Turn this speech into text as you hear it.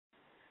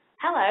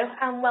Hello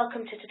and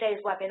welcome to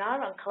today's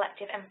webinar on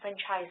collective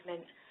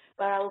enfranchisement,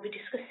 where I will be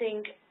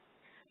discussing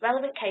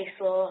relevant case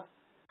law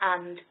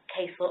and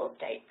case law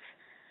updates.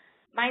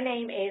 My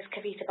name is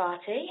Kavita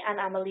Bharti and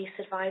I'm a lease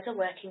advisor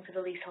working for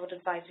the Leasehold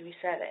Advisory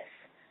Service.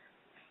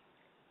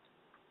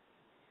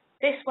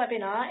 This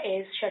webinar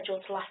is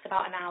scheduled to last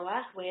about an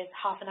hour, with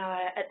half an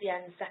hour at the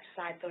end set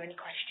aside for any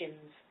questions.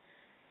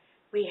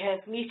 We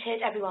have muted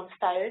everyone's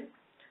phone,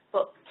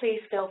 but please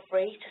feel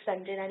free to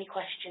send in any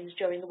questions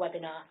during the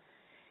webinar.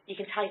 You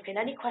can type in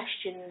any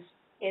questions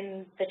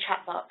in the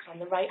chat box on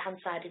the right-hand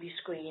side of your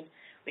screen,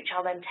 which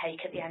I'll then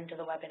take at the end of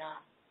the webinar.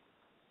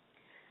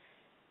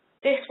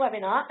 This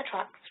webinar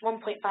attracts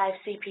 1.5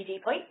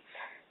 CPD points.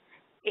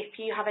 If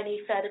you have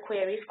any further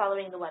queries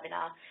following the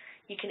webinar,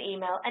 you can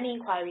email any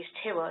inquiries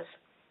to us.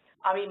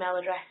 Our email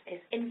address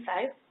is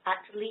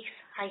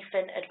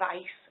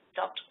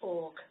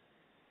info@lease-advice.org.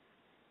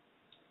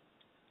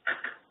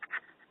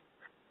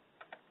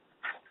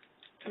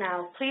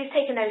 Now, please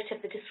take a note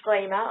of the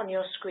disclaimer on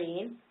your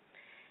screen.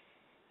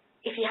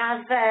 If you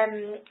have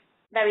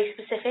very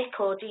specific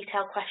or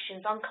detailed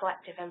questions on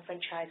collective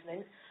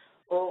enfranchisement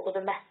or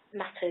other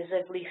matters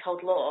of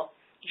leasehold law,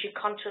 you should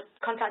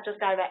contact us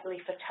directly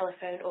for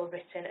telephone or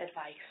written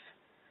advice.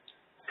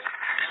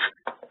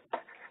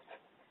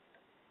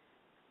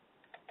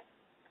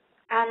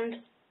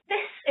 And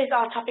this is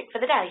our topic for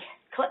the day: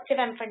 collective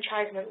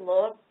enfranchisement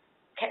law,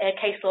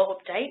 case law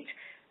update,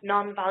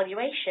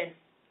 non-valuation.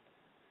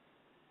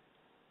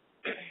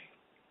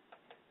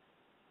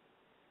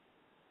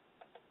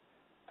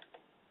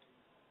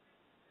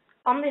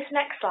 On this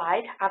next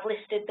slide, I've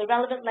listed the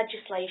relevant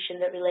legislation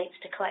that relates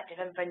to collective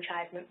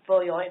enfranchisement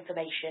for your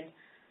information.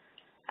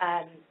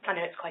 I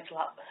know it's quite a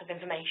lot of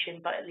information,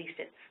 but at least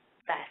it's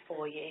there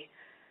for you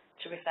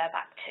to refer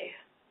back to.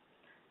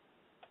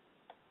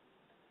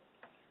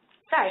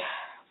 So,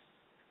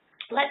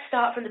 let's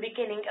start from the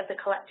beginning of the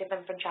collective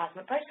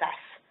enfranchisement process.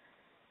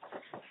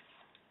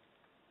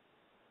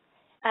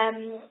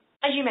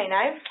 As you may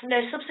know,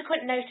 no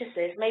subsequent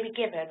notices may be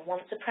given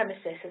once a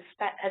premises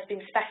has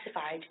been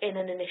specified in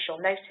an initial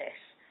notice,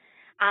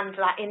 and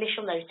that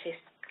initial notice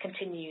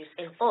continues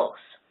in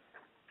force.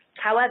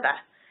 However,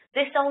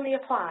 this only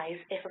applies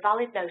if a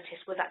valid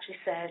notice was actually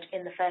served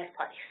in the first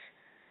place.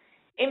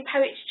 In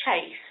Poets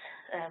Chase,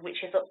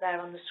 which is up there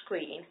on the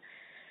screen,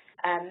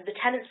 the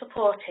tenants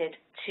purported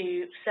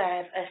to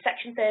serve a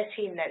Section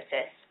 13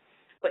 notice,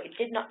 but it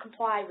did not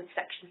comply with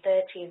Section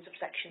 13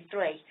 subsection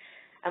 3,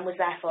 and was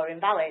therefore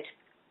invalid.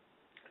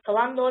 The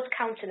landlord's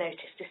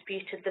counter-notice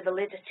disputed the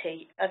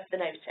validity of the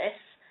notice,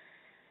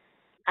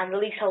 and the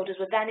leaseholders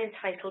were then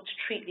entitled to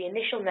treat the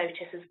initial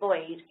notice as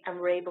void and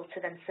were able to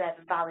then serve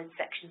a valid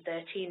Section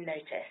 13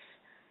 notice.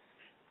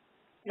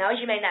 Now, as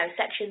you may know,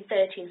 Section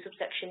 13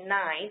 subsection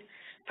 9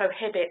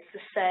 prohibits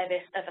the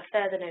service of a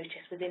further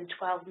notice within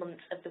 12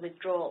 months of the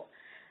withdrawal.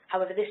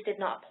 However, this did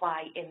not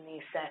apply in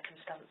these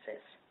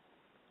circumstances.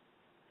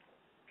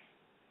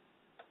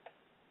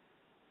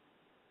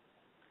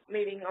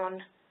 Moving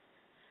on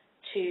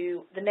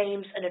to the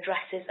names and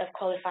addresses of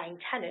qualifying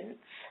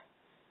tenants.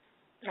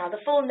 Now, the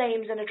full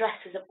names and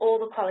addresses of all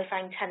the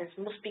qualifying tenants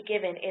must be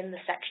given in the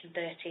Section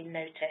 13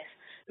 notice,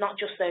 not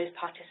just those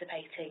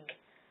participating.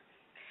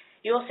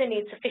 You also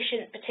need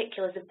sufficient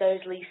particulars of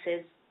those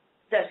leases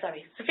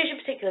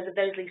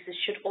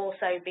should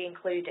also be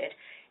included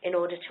in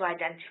order to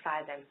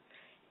identify them,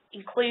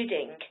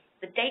 including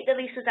the date the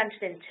lease was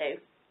entered into,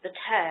 the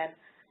term,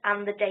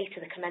 and the date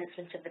of the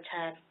commencement of the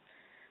term.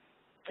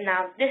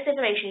 Now, this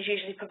information is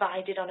usually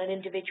provided on an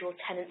individual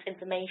tenant's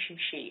information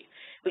sheet,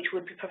 which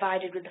would be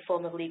provided with the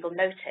form of legal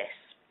notice.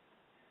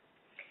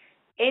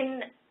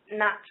 In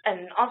Nat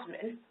and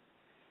Osman,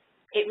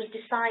 it was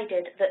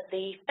decided that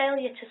the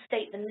failure to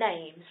state the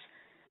names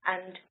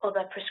and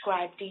other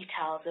prescribed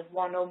details of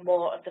one or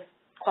more of the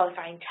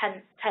qualifying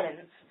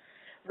tenants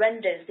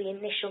renders the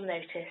initial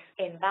notice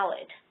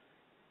invalid.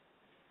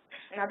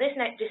 Now, this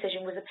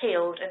decision was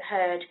appealed and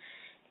heard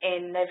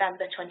in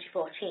November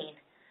 2014.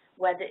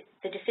 Where the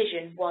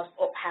decision was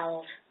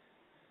upheld.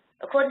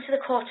 According to the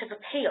Court of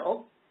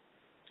Appeal,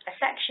 a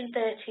Section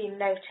 13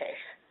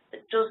 notice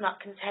that does not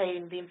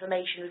contain the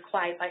information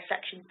required by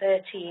Section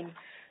 13,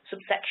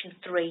 subsection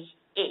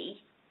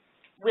 3E,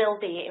 will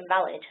be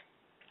invalid.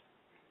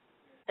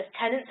 As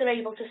tenants are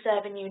able to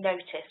serve a new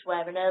notice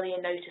where an earlier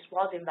notice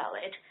was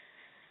invalid,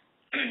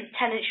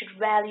 tenants should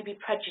rarely be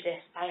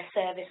prejudiced by a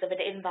service of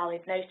an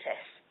invalid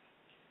notice.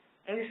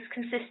 And this is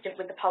consistent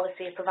with the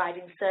policy of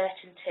providing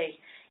certainty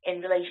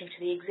in relation to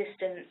the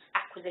existence,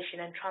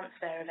 acquisition and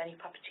transfer of any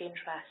property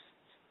interests.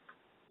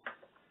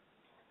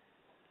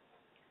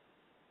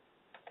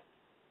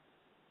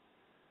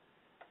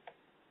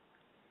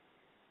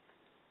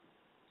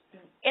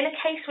 In a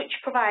case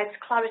which provides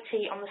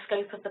clarity on the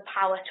scope of the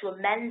power to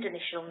amend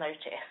initial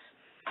notice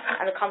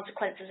and the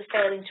consequences of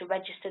failing to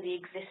register the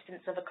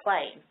existence of a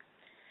claim,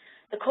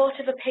 the Court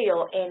of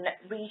Appeal in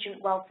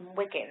Regent Welton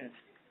Wiggins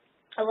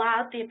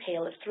allowed the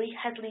appeal of 3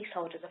 head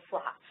leaseholders of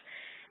flats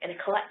in a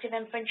collective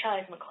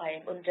enfranchisement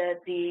claim under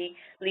the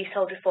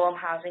Leasehold Reform,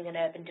 Housing and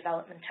Urban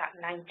Development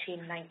Act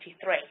 1993.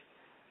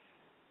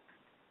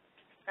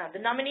 Now,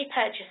 the nominee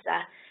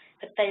purchaser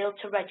had failed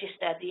to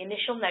register the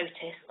initial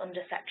notice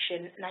under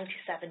Section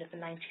 97 of the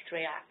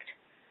 93 Act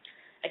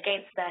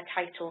against their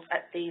titles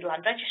at the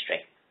Land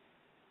Registry.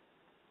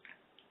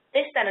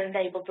 This then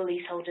enabled the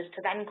leaseholders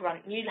to then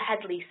grant new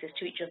head leases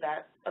to each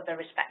other of their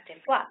respective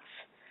flats.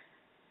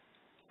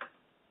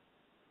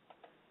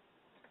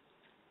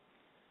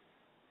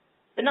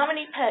 The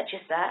nominee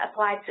purchaser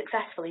applied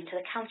successfully to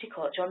the County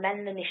Court to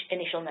amend the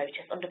initial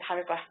notice under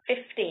paragraph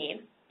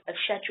 15 of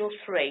Schedule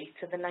 3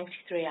 to the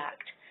 93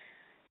 Act,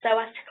 so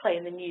as to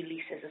claim the new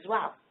leases as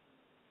well.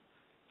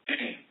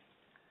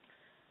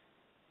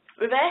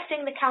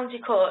 Reversing the County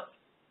Court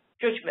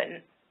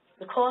judgment,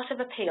 the Court of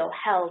Appeal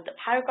held that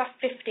paragraph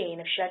 15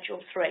 of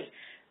Schedule 3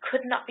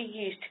 could not be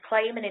used to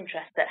claim an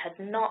interest that had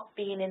not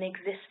been in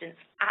existence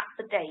at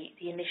the date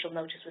the initial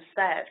notice was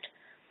served,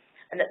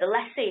 and that the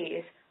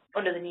lessees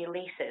under the new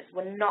leases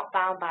were not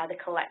bound by the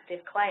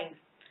collective claim.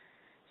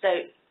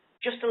 So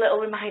just a little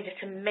reminder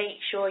to make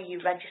sure you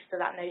register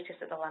that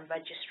notice at the Land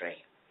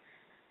Registry.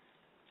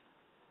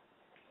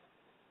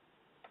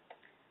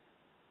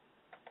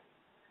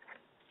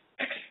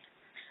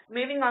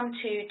 Moving on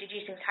to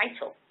deducing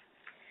title.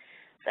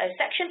 So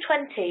Section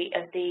 20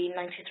 of the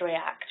 93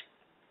 Act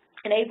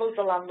enables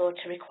the landlord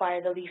to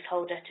require the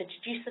leaseholder to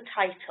deduce the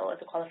title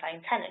as a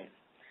qualifying tenant.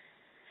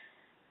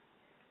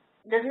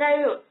 There's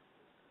no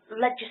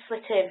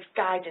legislative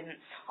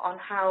guidance on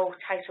how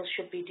titles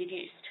should be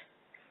deduced.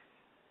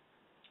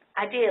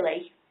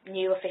 Ideally,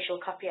 new official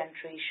copy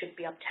entries should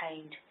be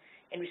obtained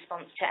in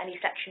response to any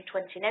Section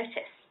 20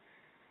 notice.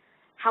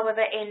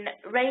 However, in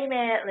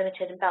Raymere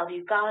Limited and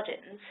Bellevue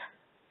Gardens,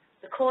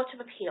 the Court of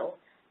Appeal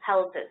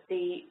held that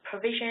the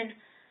provision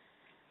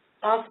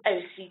of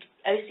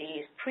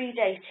OCs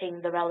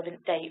predating the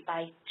relevant date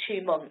by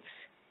 2 months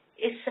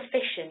is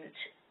sufficient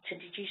to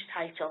deduce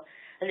title,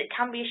 as it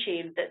can be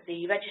assumed that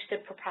the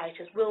registered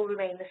proprietors will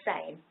remain the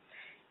same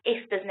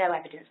if there's no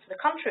evidence to the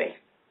contrary,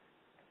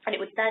 and it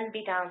would then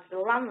be down to the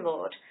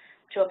landlord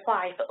to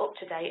apply for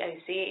up-to-date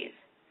OCs.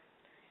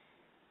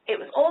 It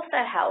was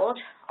also held,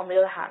 on the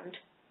other hand,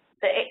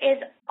 that it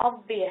is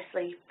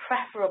obviously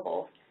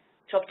preferable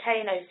to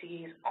obtain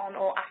OCs on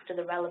or after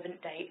the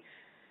relevant date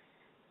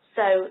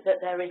so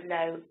that there is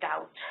no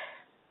doubt.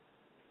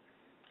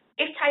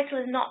 If title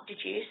is not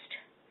deduced,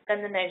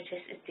 then the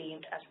notice is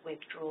deemed as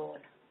withdrawn.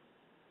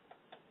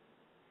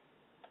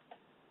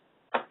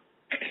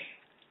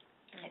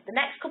 The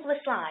next couple of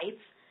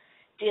slides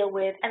deal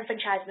with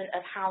enfranchisement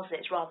of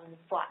houses rather than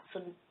flats,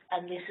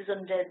 and this is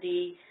under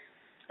the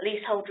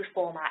Leasehold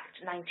Reform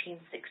Act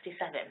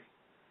 1967.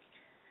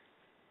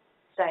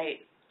 So,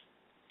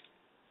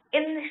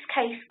 in this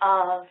case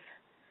of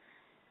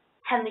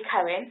Henley and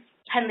Cohen,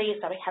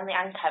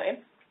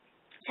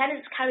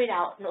 tenants carried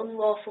out an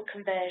unlawful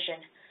conversion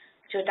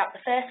to adapt the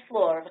first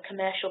floor of a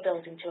commercial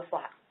building to a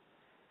flat.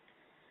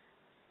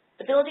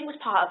 The building was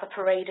part of a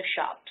parade of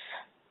shops,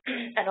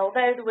 and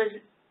although there was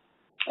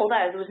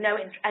no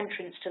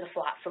entrance to the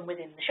flat from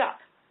within the shop,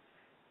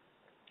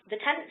 the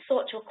tenants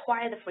sought to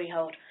acquire the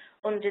freehold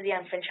under the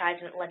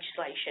enfranchisement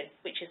legislation,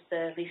 which is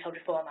the Leasehold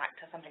Reform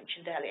Act, as I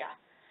mentioned earlier.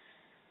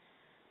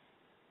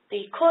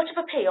 The Court of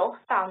Appeal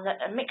found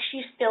that a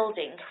mixed-use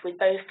building with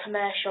both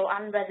commercial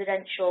and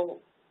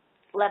residential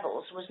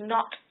levels was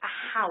not a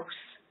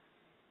house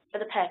for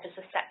the purpose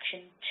of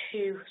Section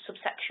 2,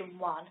 subsection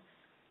 1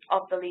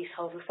 of the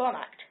Leasehold Reform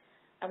Act,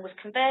 and was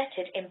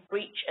converted in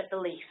breach of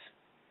the lease.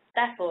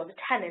 Therefore, the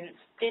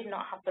tenants did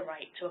not have the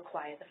right to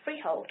acquire the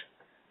freehold.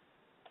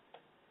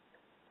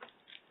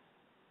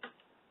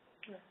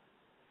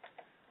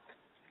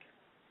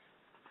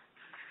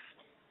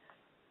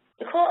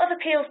 The Court of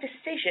Appeal's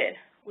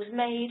decision was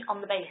made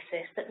on the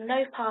basis that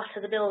no part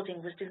of the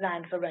building was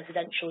designed for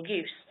residential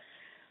use,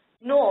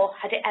 nor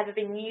had it ever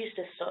been used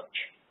as such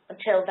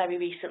until very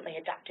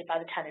recently adapted by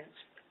the tenants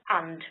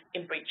and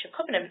in breach of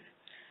covenant.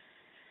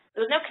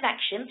 There was no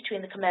connection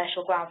between the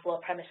commercial ground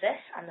floor premises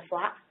and the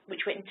flat,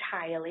 which were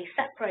entirely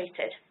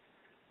separated.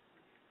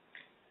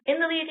 In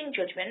the leading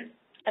judgment,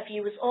 a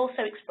view was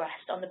also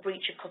expressed on the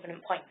breach of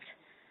covenant point.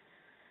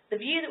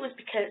 The view that was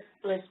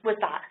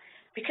that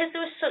because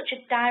there was such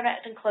a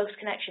direct and close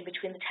connection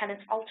between the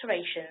tenants'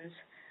 alterations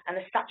and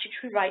the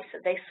statutory rights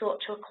that they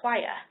sought to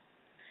acquire,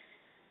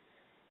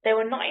 they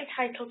were not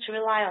entitled to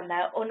rely on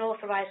their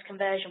unauthorised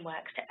conversion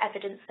works to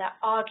evidence their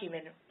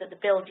argument that the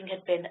building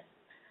had been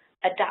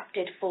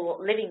adapted for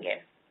living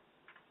in.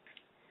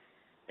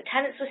 The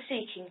tenants were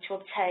seeking to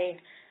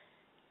obtain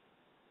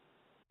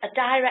a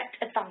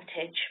direct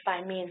advantage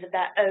by means of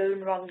their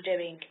own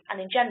wrongdoing, and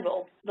in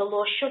general, the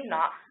law should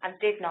not and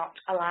did not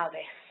allow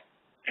this.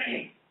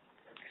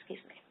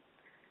 Excuse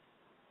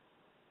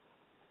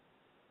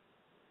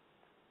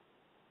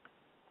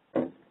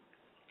me.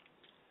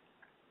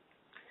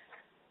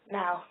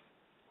 Now,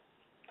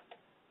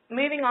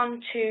 moving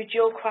on to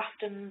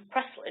Jewelcraft and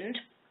Pressland,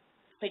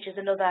 which is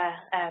another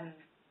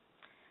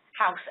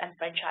house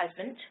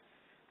enfranchisement.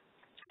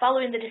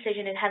 Following the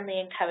decision in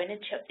Henley and Cohen in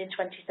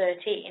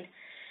 2013,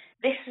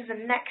 this is the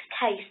next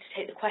case to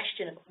take the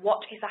question of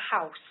what is a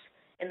house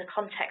in the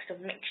context of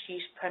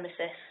mixed-use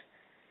premises.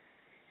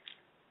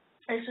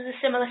 This was a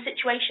similar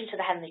situation to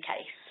the Henley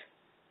case,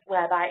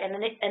 whereby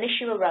an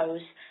issue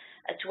arose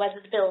as to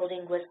whether the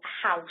building was a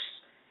house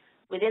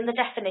within the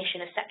definition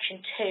of Section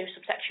 2,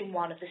 subsection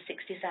 1 of the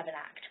 67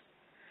 Act.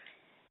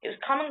 It was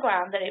common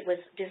ground that it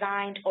was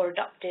designed or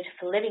adopted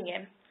for living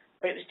in,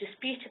 but it was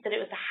disputed that it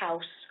was a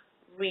house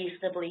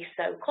reasonably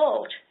so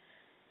called.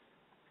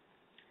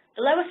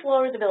 The lower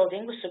floor of the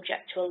building was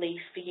subject to a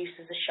lease for use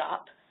as a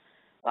shop,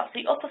 whilst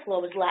the upper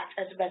floor was let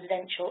as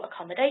residential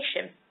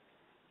accommodation.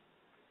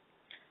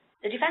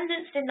 The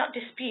defendants did not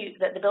dispute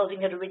that the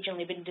building had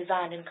originally been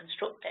designed and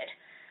constructed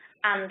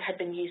and had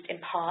been used in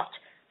part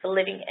for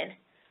living in,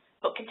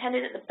 but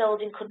contended that the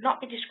building could not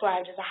be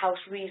described as a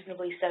house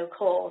reasonably so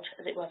called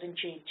as it was in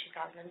June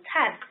 2010.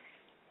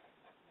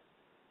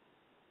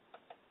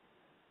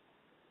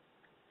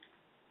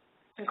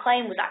 And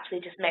claim was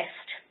actually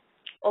dismissed.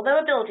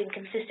 Although a building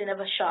consisting of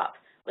a shop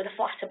with a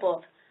flat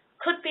above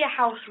could be a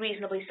house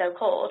reasonably so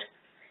called,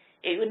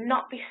 it would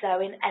not be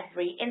so in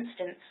every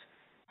instance,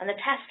 and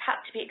the test had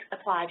to be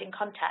applied in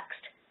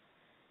context.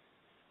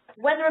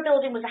 Whether a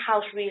building was a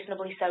house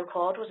reasonably so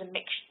called was a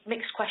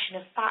mixed question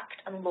of fact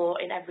and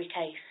law in every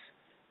case.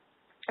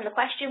 And the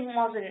question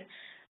wasn't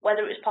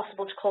whether it was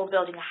possible to call the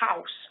building a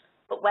house,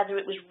 but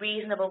whether it was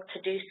reasonable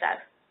to do so.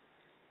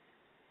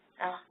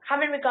 Now,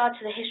 having regard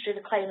to the history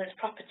of the claimant's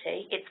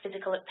property, its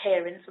physical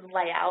appearance and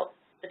layout,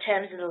 the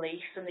terms of the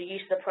lease and the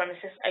use of the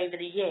premises over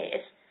the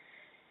years,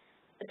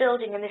 the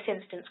building in this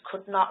instance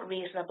could not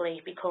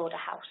reasonably be called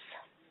a house.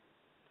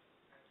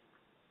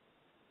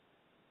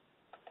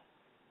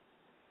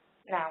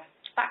 Now,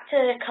 back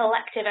to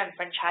collective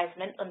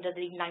enfranchisement under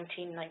the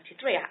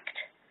 1993 Act.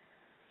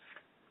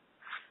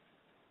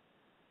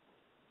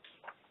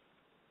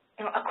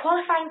 Now, a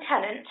qualifying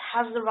tenant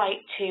has the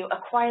right to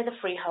acquire the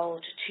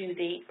freehold to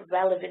the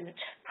relevant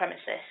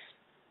premises.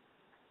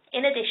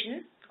 In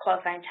addition,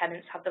 qualifying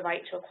tenants have the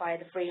right to acquire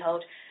the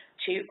freehold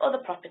to other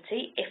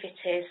property if it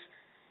is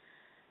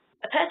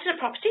a pertinent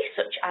property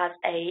such as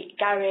a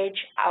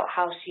garage,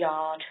 outhouse,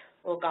 yard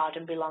or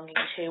garden belonging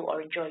to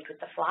or enjoyed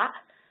with the flat,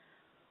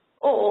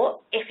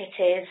 or if it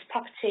is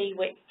property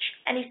which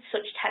any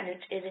such tenant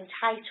is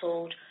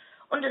entitled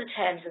under the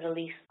terms of the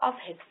lease of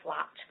his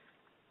flat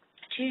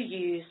to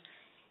use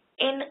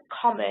in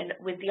common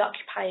with the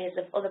occupiers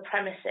of other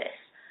premises,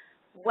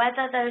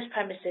 whether those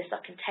premises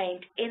are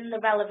contained in the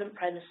relevant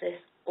premises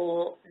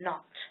or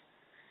not.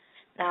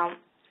 Now,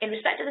 in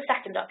respect to the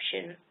second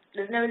option,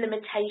 there's no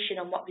limitation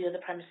on what the other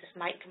premises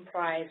might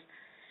comprise,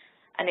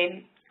 and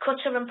in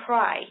Cutter and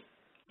Pry,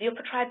 the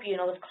upper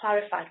tribunal has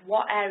clarified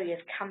what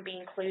areas can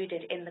be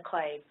included in the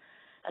claim,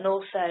 and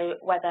also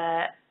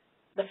whether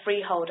the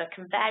freeholder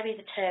can vary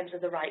the terms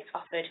of the rights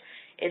offered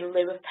in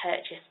lieu of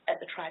purchase at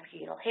the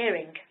tribunal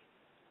hearing.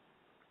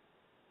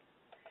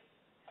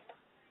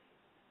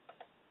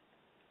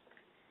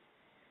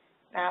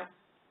 Now,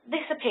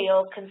 this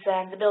appeal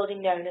concerns a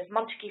building known as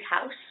Montague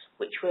House,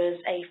 which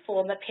was a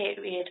former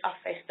period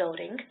office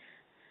building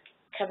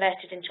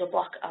converted into a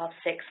block of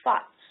 6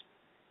 flats.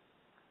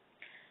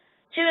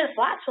 2 of the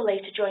flats were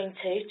later joined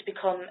to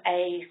become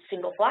a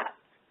single flat.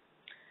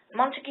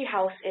 Montague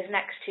House is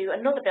next to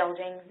another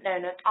building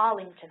known as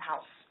Arlington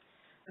House.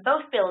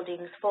 Both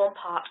buildings form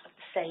part of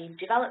the same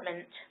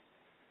development.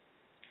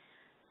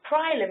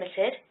 Pry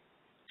Limited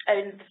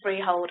owned the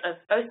freehold of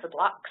both the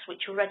blocks,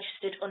 which were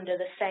registered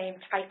under the same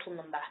title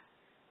number.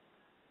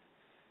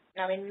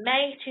 Now, in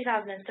May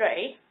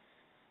 2003,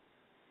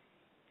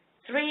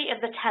 3 of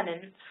the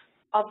tenants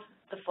of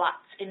the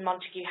flats in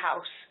Montague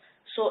House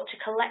sought to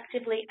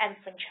collectively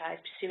enfranchise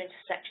pursuant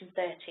to Section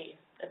 13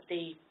 of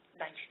the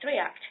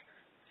 93 Act.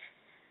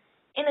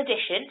 In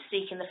addition to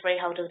seeking the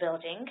freehold of the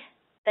building,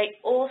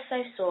 they also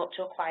sought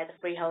to acquire the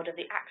freehold of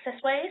the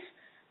accessways,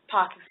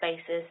 parking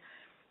spaces,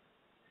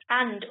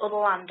 and other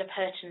land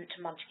pertinent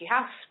to Montague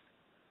House.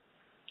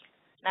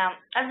 Now,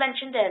 as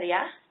mentioned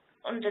earlier,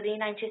 under the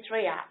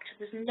 93 Act,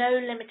 there's no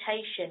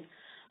limitation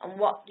on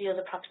what the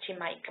other property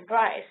might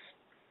comprise.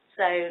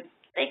 So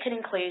they can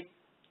include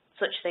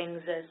such things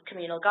as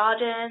communal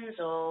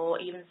gardens or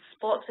even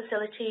sports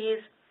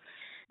facilities.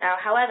 Now,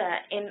 however,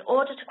 in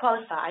order to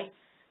qualify,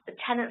 the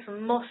tenants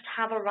must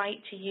have a right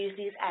to use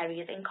these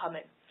areas in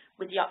common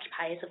with the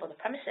occupiers of other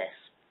premises.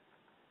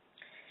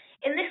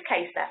 In this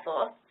case,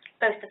 therefore,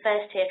 both the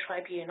first-tier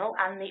tribunal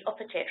and the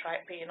upper-tier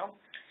tribunal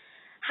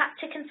had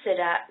to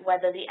consider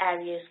whether the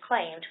areas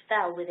claimed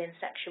fell within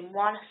Section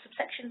 1,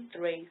 subsection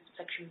 3,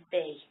 subsection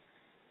B,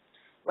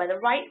 where the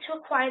right to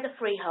acquire the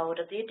freehold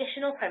of the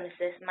additional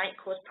premises might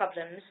cause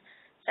problems.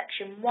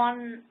 Section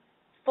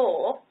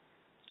 1(4)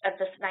 of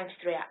the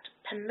 93 Act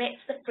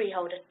permits the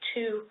freeholder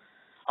 2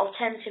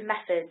 alternative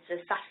methods of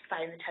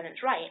satisfying the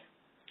tenant's right,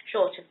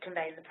 short of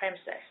conveying the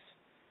premises.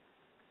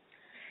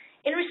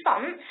 In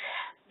response,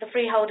 the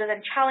freeholder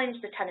then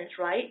challenged the tenant's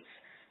rights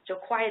to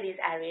acquire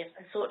these areas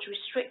and sought to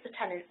restrict the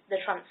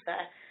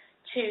transfer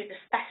to the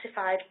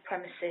specified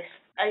premises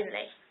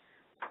only.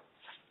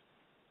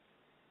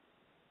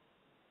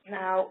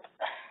 Now,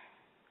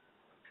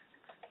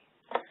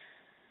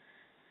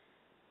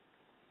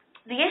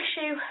 the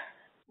issue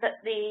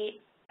that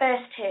the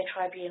first tier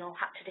tribunal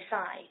had to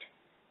decide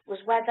was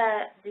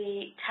whether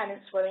the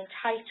tenants were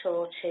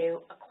entitled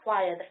to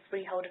acquire the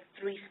freehold of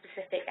three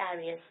specific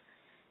areas,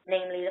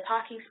 namely the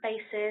parking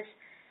spaces,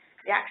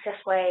 the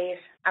accessways,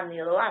 and the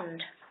other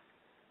land.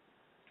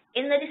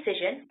 In the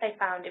decision, they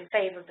found in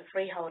favour of the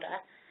freeholder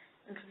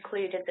and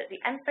concluded that the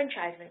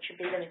enfranchisement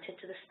should be limited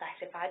to the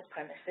specified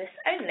premises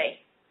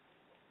only.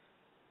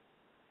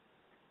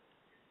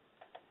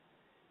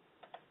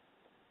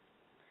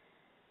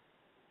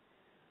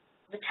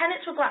 The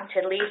tenants were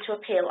granted leave to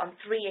appeal on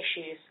three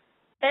issues.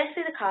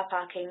 Firstly, the car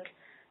parking,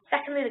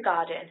 secondly, the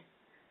garden,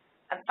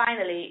 and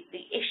finally,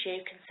 the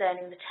issue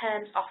concerning the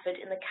terms offered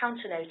in the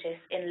counter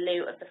notice in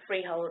lieu of the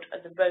freehold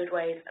of the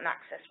roadways and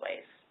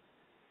accessways.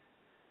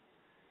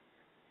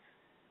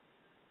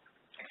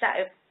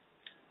 So,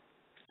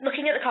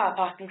 looking at the car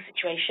parking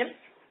situation,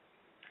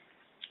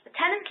 the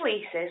tenants'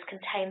 leases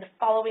contain the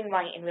following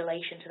right in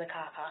relation to the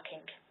car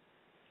parking.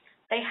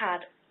 They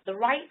had the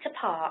right to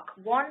park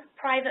one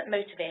private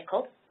motor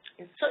vehicle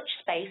in such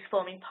space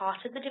forming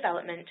part of the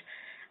development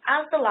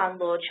as the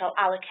landlord shall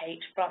allocate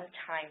from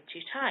time to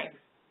time.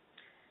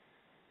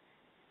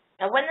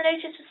 Now, when the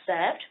notice was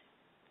served,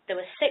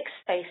 there were 6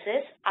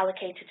 spaces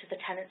allocated to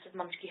the tenants of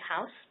Montague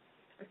House,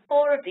 and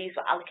 4 of these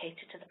were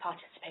allocated to the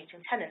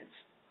participating tenants.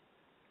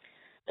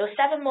 There were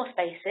 7 more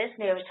spaces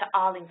nearer to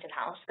Arlington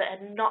House that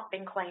had not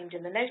been claimed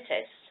in the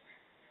notice.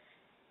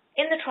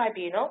 In the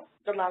tribunal,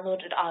 the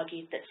landlord had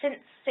argued that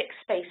since 6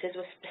 spaces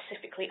were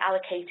specifically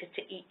allocated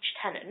to each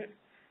tenant,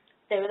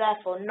 they were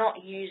therefore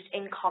not used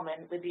in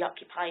common with the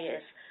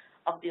occupiers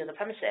of the other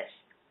premises.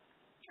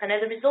 And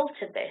as a result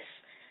of this,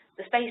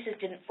 the spaces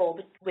didn't fall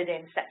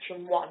within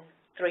Section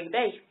 1(3)(b).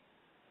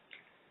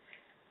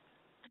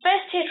 The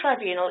first tier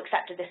tribunal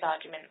accepted this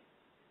argument.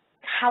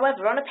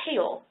 However, on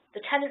appeal,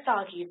 the tenants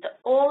argued that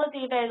all of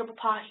the available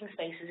parking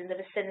spaces in the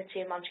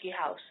vicinity of Montague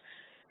House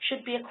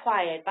should be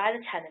acquired by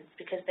the tenants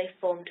because they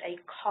formed a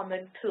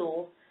common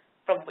pool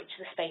from which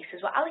the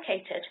spaces were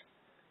allocated.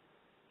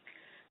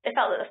 They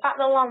felt that the fact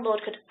that the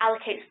landlord could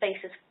allocate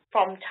spaces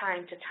from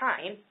time to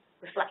time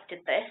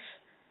reflected this,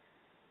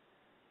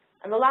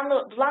 and the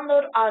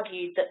landlord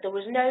argued that there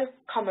was no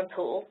common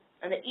pool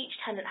and that each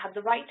tenant had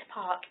the right to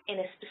park in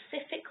a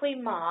specifically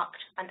marked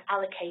and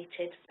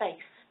allocated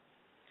space.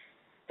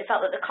 They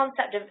felt that the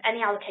concept of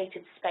any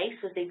allocated space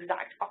was the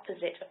exact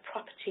opposite of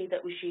property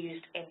that was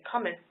used in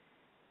common.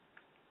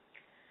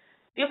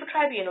 The upper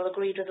tribunal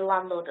agreed with the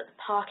landlord that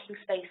the parking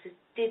spaces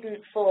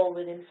didn't fall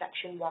within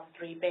Section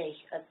 1(3)(b)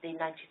 of the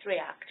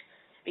 93 Act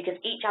because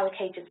each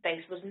allocated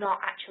space was not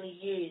actually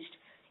used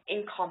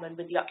in common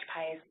with the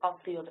occupiers of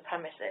the other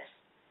premises.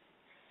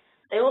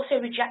 They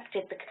also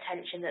rejected the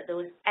contention that there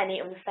was any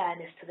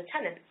unfairness to the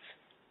tenants.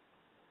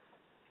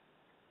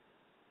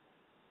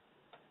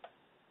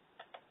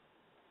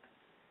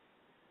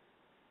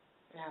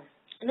 Now,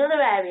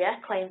 another area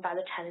claimed by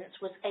the tenants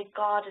was a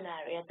garden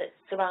area that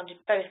surrounded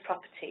both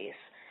properties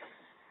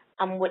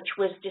and which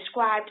was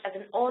described as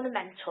an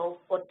ornamental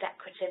or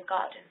decorative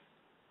garden.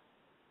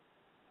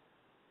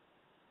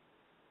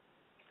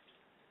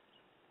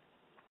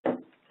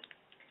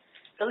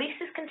 The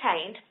leases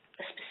contained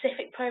a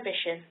specific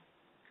prohibition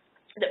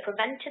that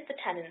prevented the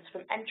tenants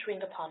from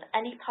entering upon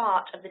any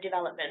part of the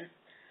development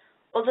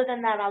other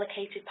than their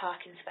allocated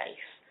parking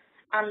space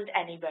and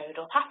any road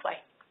or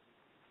pathway.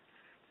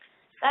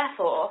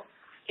 Therefore,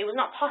 it was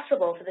not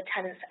possible for the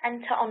tenants to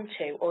enter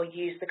onto or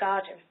use the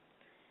garden.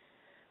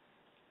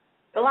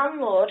 The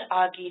landlord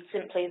argued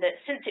simply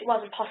that since it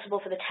wasn't possible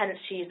for the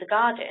tenants to use the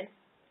garden,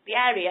 the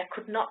area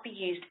could not be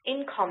used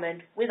in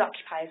common with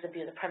occupiers of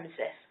the other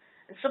premises,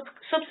 and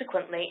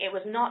subsequently it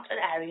was not an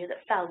area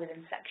that fell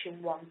within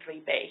Section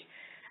 1(3)(b)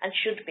 and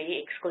should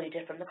be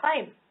excluded from the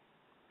claim.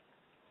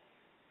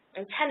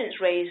 And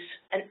tenants raised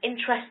an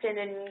interesting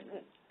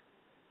and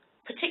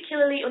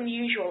particularly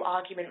unusual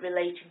argument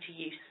relating to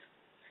use.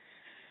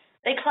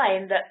 They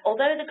claimed that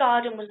although the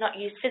garden was not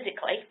used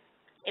physically,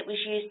 it was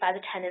used by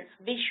the tenants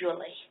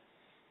visually,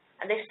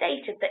 and they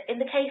stated that in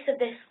the case of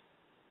this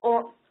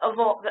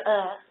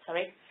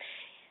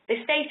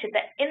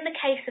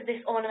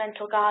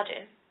ornamental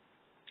garden,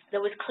 there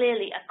was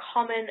clearly a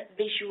common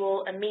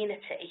visual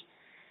amenity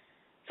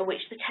for which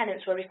the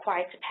tenants were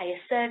required to pay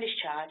a service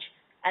charge,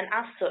 and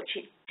as such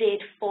it did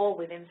fall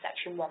within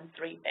Section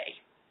 1(3)(b).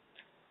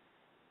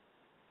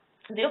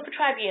 The upper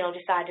tribunal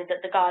decided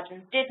that the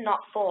garden did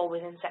not fall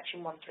within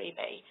Section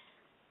 1(3)(b)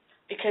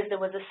 because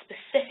there was a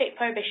specific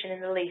prohibition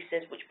in the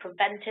leases which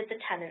prevented the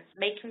tenants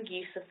making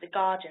use of the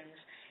gardens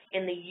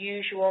in the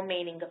usual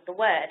meaning of the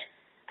word,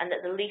 and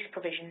that the lease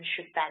provisions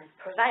should then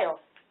prevail.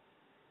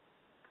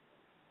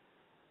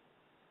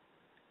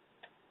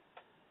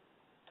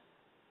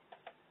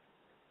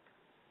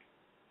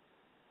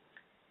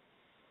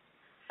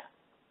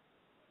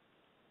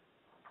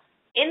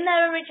 In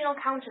their original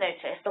counter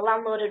notice, the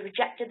landlord had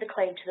rejected the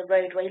claim to the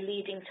roadway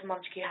leading to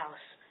Montague House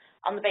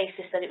on the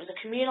basis that it was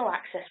a communal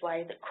access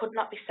way that could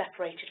not be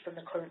separated from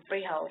the current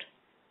freehold.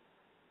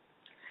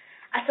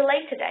 At a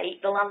later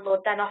date, the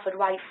landlord then offered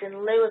rights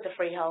in lieu of the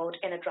freehold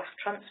in a draft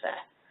transfer.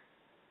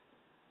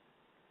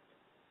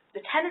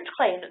 The tenant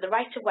claimed that the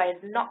right-of-way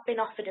had not been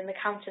offered in the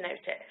counter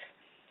notice,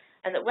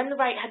 and that when the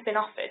right had been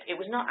offered, it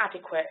was not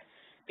adequate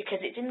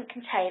because it didn't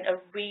contain a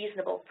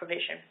reasonable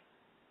provision.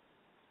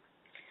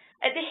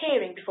 At the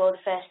hearing before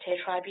the first-tier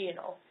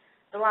tribunal,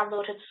 the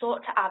landlord had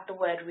sought to add the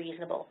word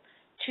reasonable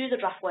to the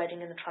draft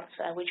wording in the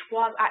transfer, which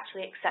was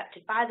actually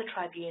accepted by the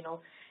tribunal,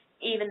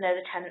 even though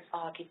the tenants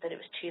argued that it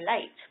was too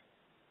late.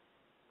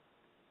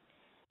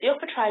 The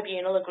upper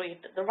tribunal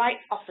agreed that the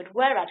rights offered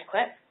were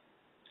adequate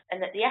and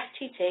that the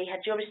FTT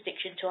had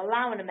jurisdiction to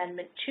allow an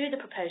amendment to the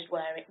proposed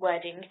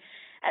wording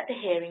at the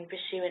hearing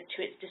pursuant to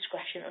its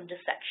discretion under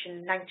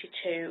Section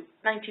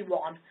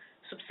 91,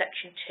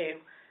 subsection 2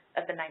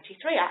 of the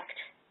 93 Act.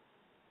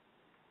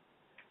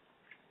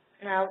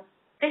 Now,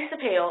 this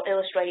appeal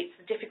illustrates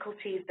the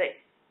difficulties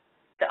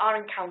that are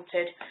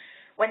encountered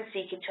when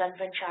seeking to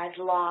enfranchise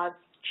large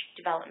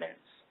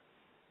developments.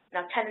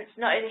 Now, tenants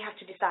not only have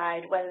to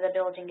decide whether the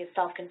building is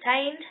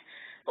self-contained,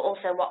 but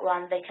also what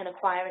land they can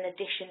acquire in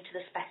addition to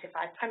the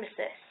specified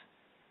premises.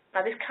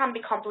 Now, this can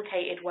be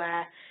complicated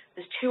where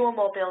there's two or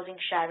more buildings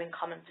sharing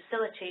common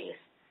facilities.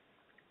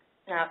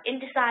 Now, in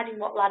deciding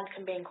what land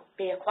can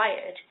be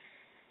acquired,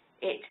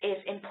 it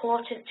is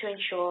important to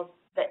ensure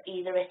that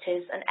either it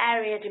is an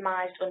area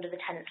demised under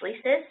the tenant's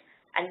leases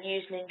and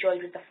used and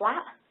enjoyed with the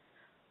flat,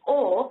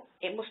 or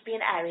it must be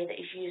an area that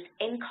is used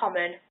in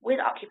common with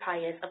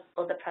occupiers of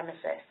other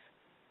premises.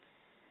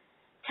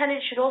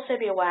 Tenants should also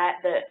be aware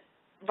that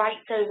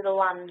rights over the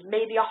land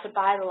may be offered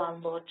by the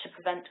landlord to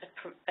prevent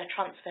a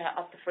transfer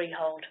of the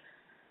freehold.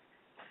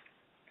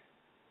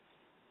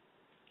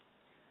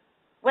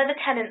 Whether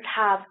tenants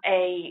have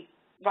a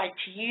right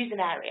to use an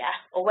area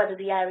or whether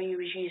the area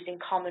is used in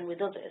common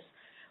with others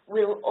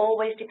will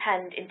always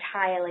depend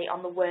entirely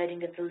on the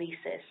wording of the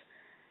leases,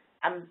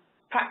 and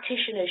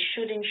practitioners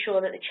should ensure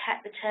that they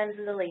check the terms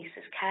of the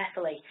leases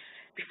carefully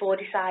before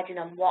deciding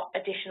on what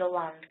additional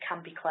land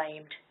can be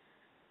claimed.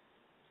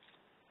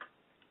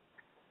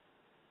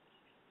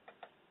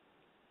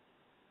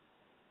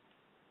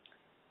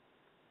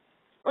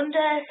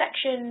 Under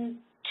Section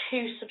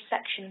 2,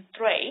 subsection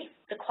 3,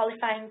 the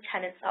qualifying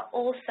tenants are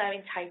also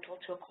entitled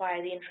to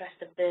acquire the interest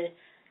of the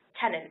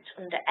tenant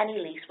under any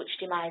lease which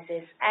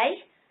demises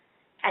A,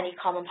 any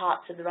common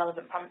parts of the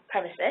relevant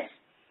premises,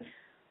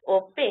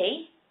 or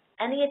B,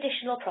 any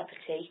additional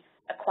property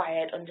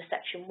acquired under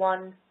Section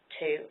 1,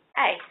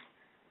 2A.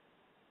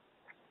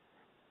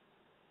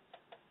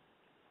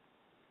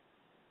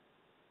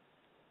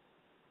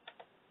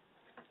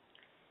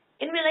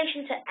 In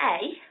relation to A,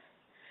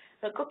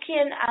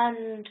 McGuckian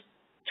and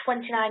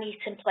 29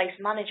 Eaton Place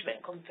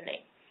Management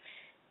Company,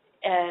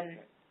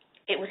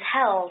 it was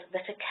held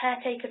that a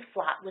caretaker's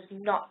flat was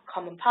not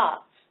common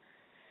parts,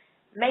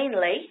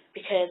 mainly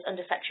because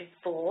under Section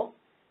 4,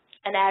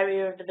 an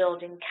area of the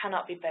building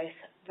cannot be both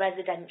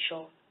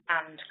residential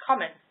and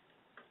common.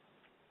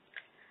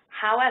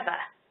 However,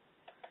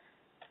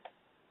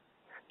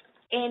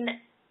 in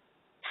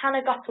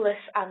Panagopoulos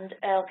and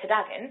Earl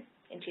Cadogan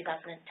in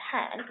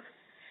 2010,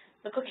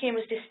 McGuckian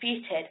was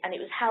disputed, and it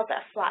was held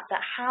that a flat that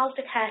housed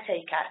a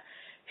caretaker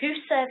who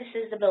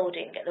services the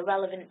building at the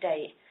relevant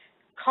date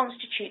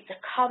constitutes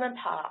a common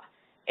part,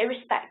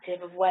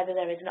 irrespective of whether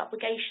there is an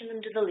obligation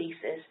under the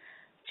leases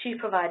to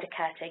provide a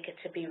caretaker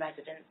to be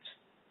resident.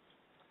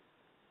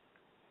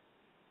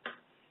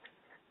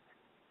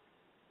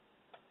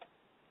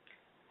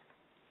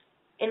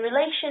 In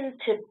relation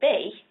to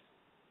B,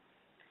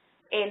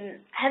 in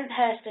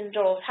Hemphurst and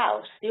Dorrells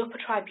House, the upper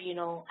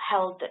tribunal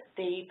held that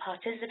the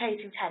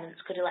participating tenants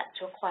could elect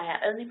to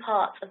acquire only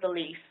parts of the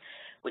lease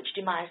which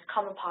demised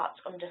common parts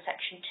under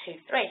Section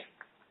 2.3.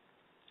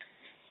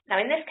 Now,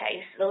 in this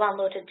case, the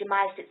landlord had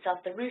demised itself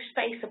the roof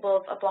space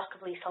above a block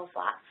of leasehold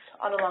flats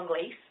on a long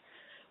lease,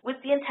 with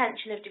the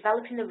intention of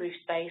developing the roof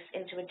space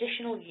into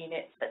additional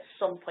units at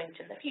some point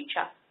in the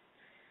future.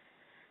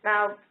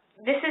 Now,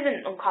 this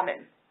isn't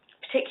uncommon,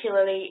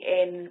 particularly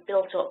in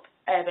built-up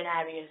urban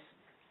areas.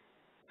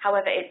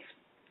 However, it's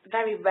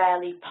very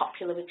rarely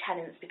popular with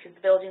tenants because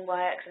the building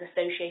works and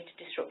associated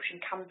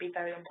disruption can be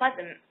very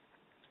unpleasant.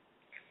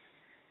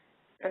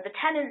 Now, the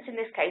tenants in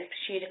this case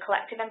pursued a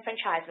collective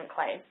enfranchisement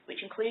claim, which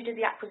included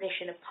the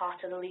acquisition of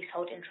part of the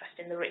leasehold interest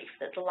in the roof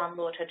that the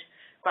landlord had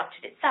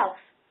granted itself.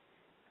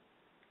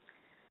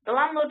 The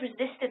landlord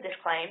resisted this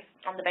claim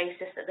on the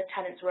basis that the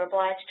tenants were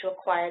obliged to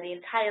acquire the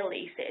entire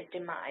lease it had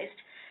demised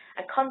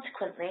and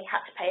consequently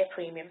had to pay a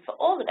premium for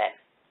all of it.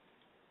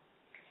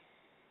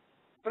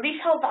 The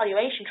Leasehold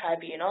Valuation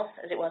Tribunal,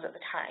 as it was at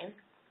the time,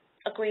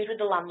 agreed with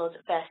the landlords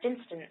at first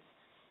instance,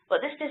 but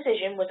this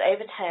decision was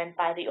overturned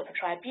by the upper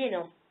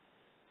tribunal,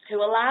 who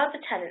allowed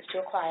the tenants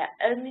to acquire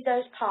only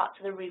those parts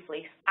of the roof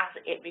lease as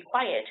it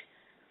required.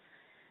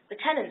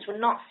 The tenants were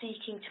not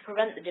seeking to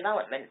prevent the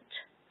development.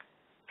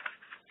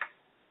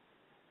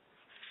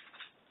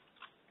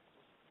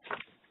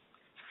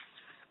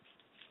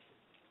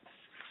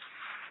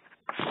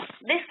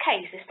 This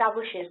case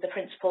establishes the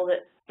principle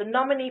that the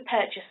nominee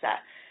purchaser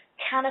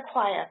can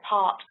acquire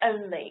part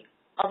only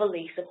of a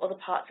lease of other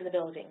parts of the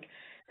building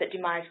that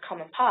demise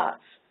common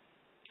parts,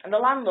 and the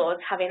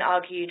landlords, having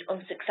argued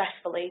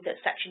unsuccessfully that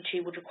Section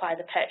 2 would require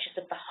the purchase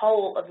of the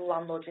whole of the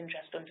landlord's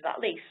interest under that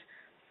lease.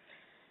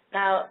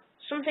 Now,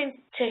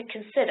 something to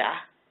consider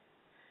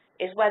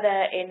is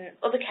whether, in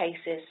other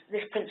cases,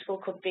 this principle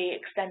could be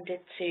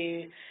extended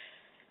to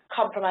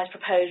compromise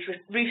proposed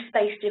roof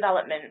space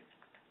development.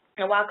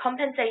 Now, while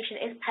compensation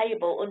is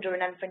payable under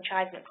an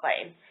enfranchisement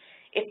claim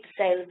if the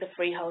sale of the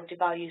freehold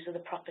devalues of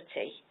the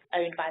property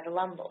owned by the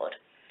landlord,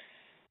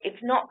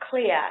 it's not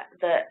clear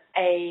that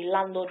a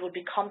landlord would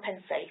be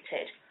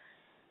compensated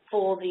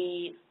for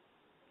the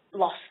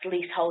lost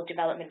leasehold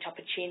development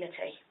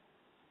opportunity.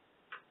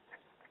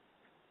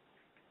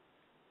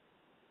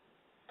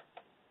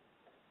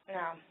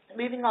 Now,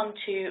 moving on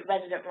to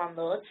resident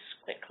landlords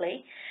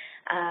quickly.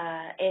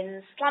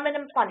 In Slammon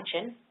and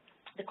Planchen,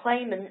 the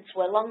claimants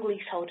were long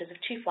leaseholders of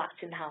 2 flats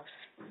in the house.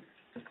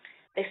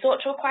 They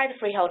sought to acquire the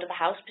freehold of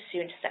the house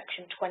pursuant to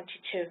Section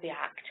 22 of the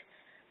Act.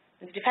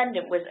 The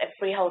defendant was a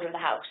freeholder of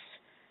the house.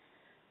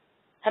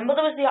 Her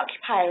mother was the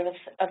occupier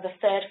of the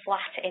 3rd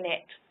flat in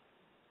it.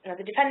 Now,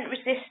 the defendant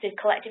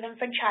resisted collective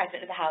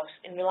enfranchisement of the house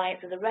in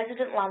reliance on the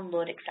resident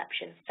landlord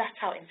exception set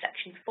out in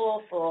Sections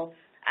 4, 4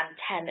 and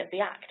 10 of the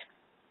Act.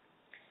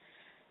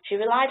 She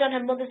relied on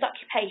her mother's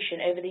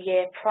occupation over the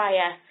year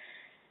prior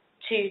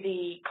to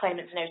the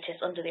claimant's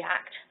notice under the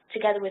Act,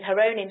 together with her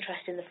own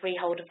interest in the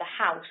freehold of the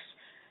house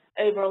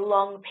over a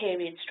long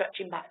period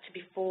stretching back to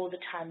before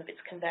the time of its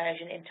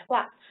conversion into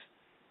flats.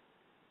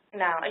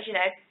 Now, as you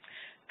know,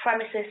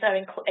 premises are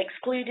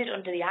excluded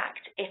under the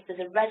Act if there's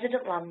a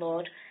resident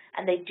landlord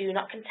and they do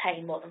not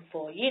contain more than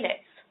 4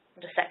 units,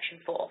 under Section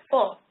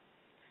 4.4.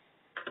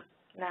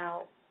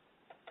 Now,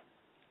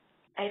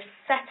 I've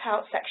set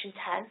out Section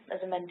 10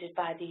 as amended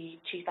by the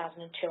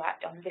 2002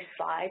 Act on this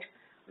slide.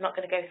 I'm not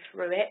going to go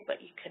through it,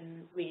 but you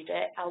can read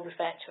it. I'll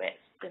refer to it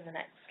in the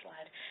next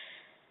slide.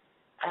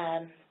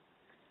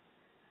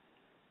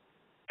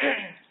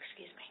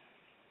 Excuse me.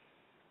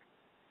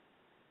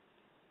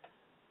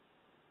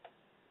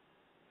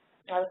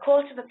 Now, the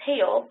Court of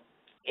Appeal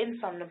in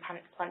Slammon and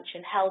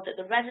Planchen held that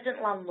the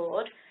resident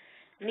landlord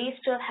needs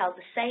to have held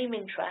the same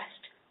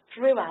interest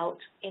throughout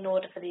in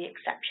order for the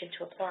exception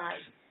to apply.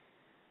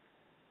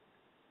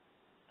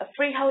 A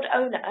freehold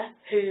owner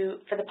who,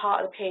 for the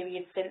part of the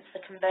period since the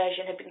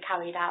conversion had been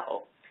carried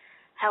out,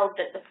 held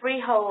that the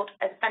freehold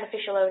as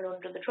beneficial owner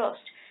under the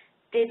trust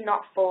did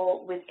not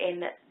fall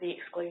within the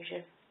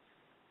exclusion.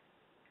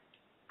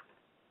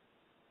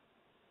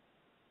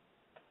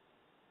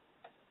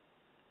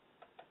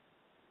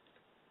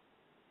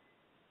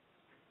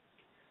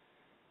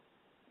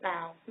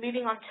 Now,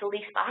 moving on to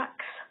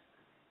leasebacks.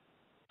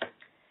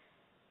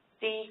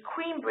 The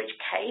Queenbridge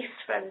case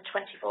from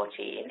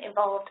 2014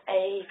 involved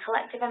a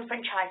collective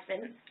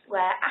enfranchisement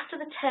where, after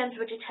the terms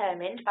were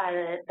determined by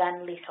the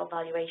then Leasehold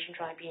Valuation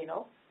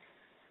Tribunal,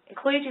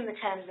 including the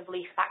terms of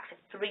leasebacks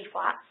of 3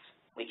 flats,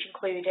 which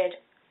included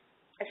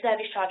a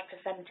service charge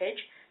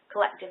percentage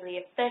collectively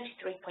of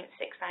 33.69%,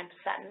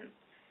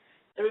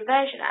 the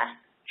reversioner,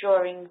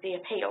 during the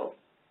appeal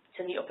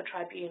to the upper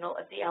tribunal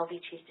of the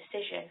LVT's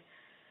decision,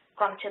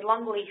 granted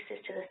long leases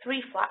to the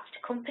 3 flats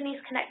to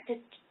companies connected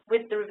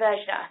with the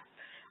reversioner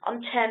on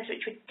terms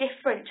which were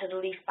different to the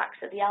leasebacks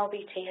that the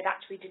LVT had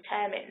actually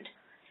determined,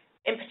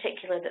 in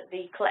particular that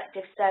the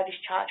collective service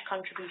charge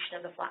contribution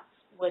of the flats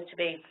were to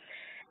be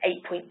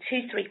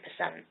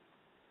 8.23%,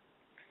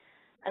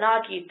 and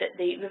argued that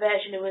the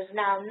reversioner was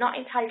now not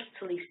entitled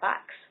to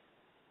leasebacks,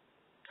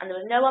 and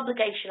there was no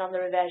obligation on the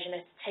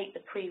reversioner to take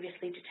the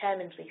previously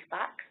determined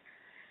leasebacks,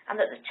 and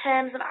that the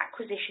terms of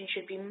acquisition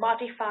should be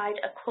modified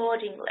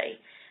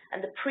accordingly and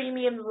the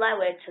premium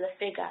lowered to the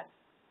figure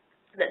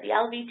that the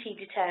LVT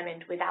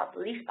determined without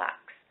the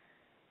leasebacks,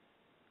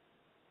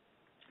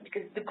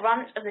 because the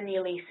grant of the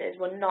new leases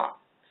were not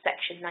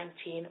Section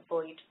 19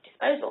 void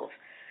disposals.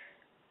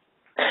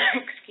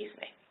 Excuse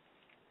me.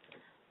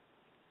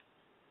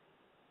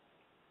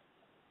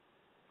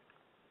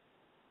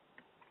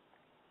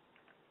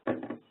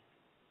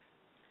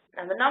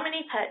 Now, the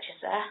nominee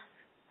purchaser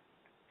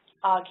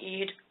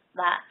argued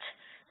that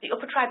the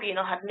upper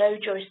tribunal had no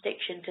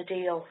jurisdiction to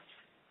deal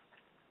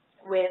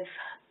with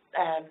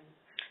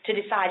to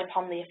decide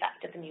upon the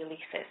effect of the new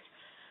leases,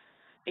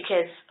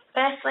 because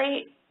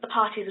firstly, the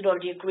parties had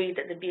already agreed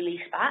that there'd be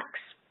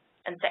leasebacks,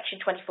 and Section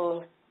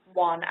 24.1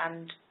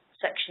 and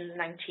Section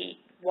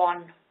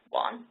 91.1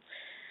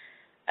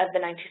 of the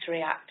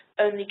 93 Act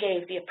only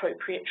gave the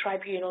appropriate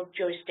tribunal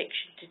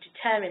jurisdiction to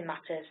determine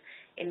matters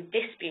in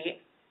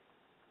dispute,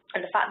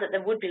 and the fact that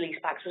there would be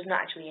leasebacks was not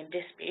actually in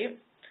dispute.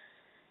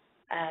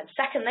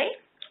 Secondly,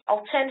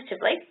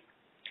 alternatively,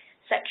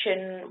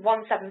 Section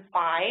 175,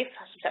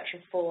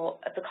 Section 4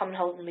 of the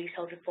Commonhold and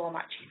Leasehold Reform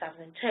Act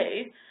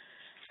 2002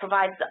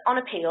 provides that on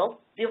appeal,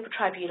 the upper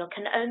tribunal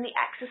can only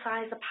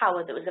exercise the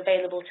power that was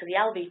available to the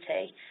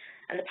LVT,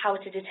 and the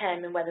power to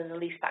determine whether the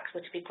leasebacks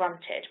were to be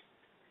granted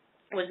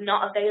was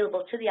not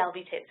available to the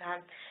LVT at the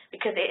time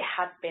because it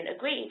had been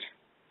agreed.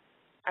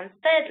 And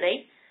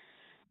thirdly,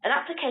 an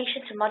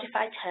application to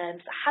modify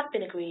terms that had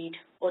been agreed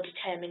or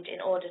determined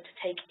in order to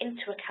take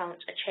into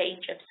account a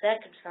change of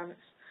circumstance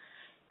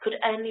could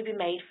only be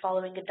made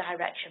following a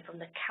direction from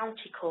the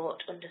County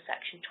Court under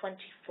Section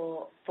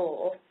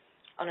 24(4)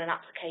 on an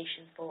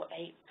application for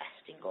a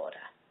vesting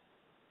order.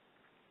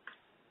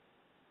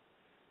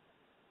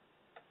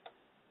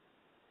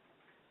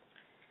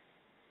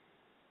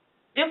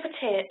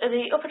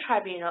 The upper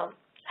tribunal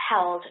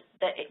held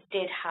that it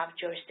did have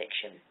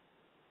jurisdiction.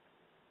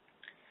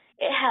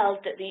 It held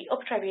that the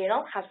upper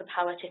tribunal has the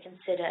power to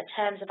consider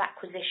terms of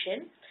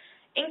acquisition,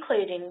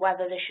 including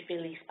whether there should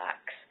be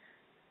leasebacks.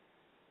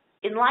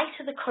 In light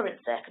of the current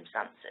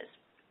circumstances,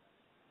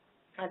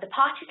 the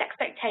party's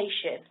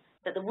expectation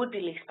that there would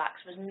be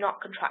leasebacks was not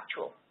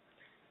contractual,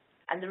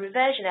 and the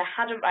reversioner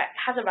has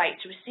a right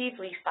to receive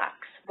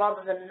leasebacks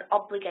rather than an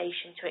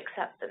obligation to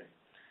accept them.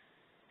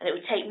 And it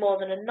would take more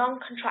than a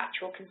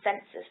non-contractual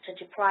consensus to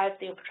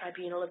deprive the upper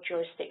tribunal of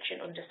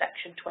jurisdiction under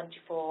Section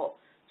 24,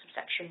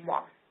 subsection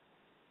 1.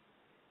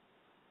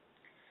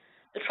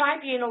 The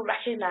tribunal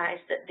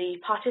recognised that the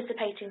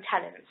participating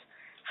tenants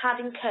had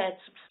incurred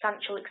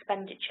substantial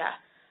expenditure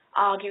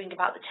arguing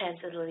about the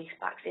terms of the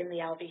leasebacks in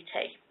the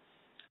LVT,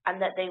 and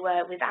that they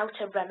were without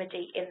a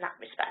remedy in that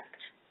respect.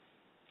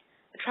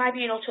 The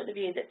tribunal took the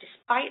view that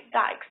despite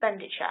that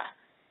expenditure,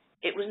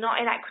 it was not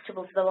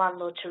inequitable for the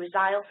landlord to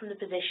resile from the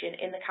position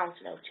in the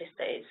counter notice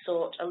that it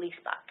sought a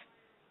leaseback.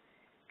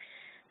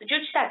 The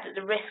judge said that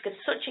the risk of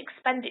such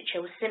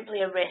expenditure was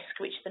simply a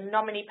risk which the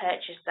nominee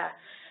purchaser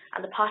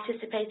and the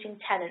participating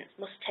tenants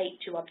must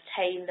take to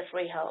obtain the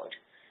freehold.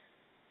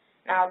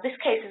 Now, this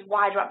case is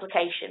wider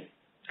application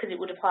because it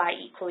would apply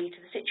equally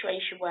to the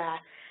situation where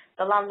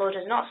the landlord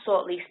has not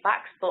sought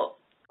leasebacks but,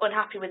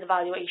 unhappy with the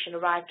valuation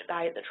arrived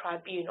by at the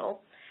tribunal,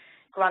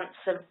 grants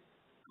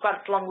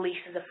long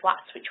leases of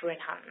flats which were in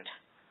hand.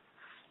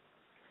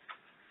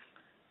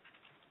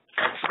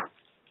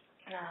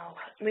 Now,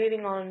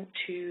 moving on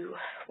to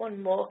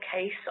one more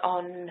case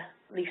on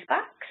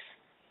leasebacks.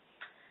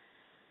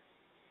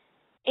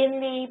 In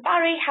the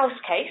Barry House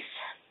case,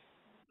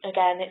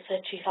 again it's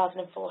a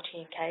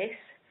 2014 case,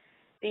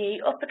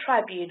 the upper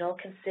tribunal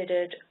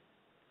considered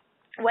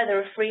whether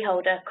a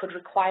freeholder could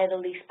require the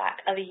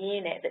leaseback of a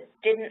unit that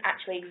didn't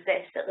actually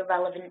exist at the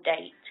relevant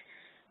date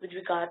with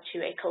regard to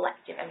a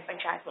collective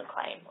enfranchisement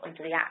claim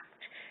under the Act.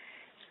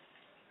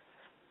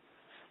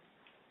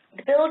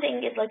 The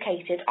building is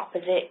located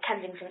opposite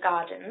Kensington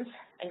Gardens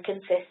and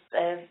consists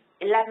of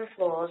 11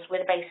 floors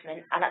with a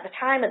basement and, at the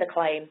time of the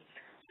claim,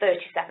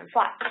 37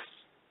 flats.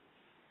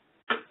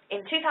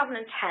 In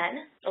 2010,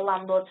 the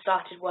landlord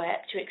started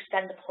work to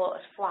extend the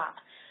porter's flat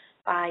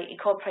by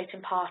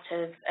incorporating part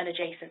of an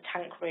adjacent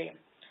tank room,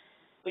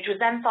 which was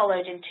then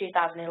followed in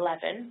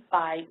 2011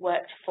 by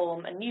work to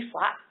form a new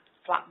flat,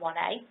 Flat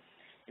 1A,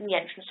 in the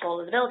entrance hall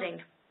of the building.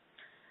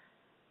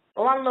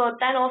 The landlord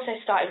then also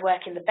started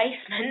work in the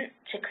basement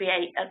to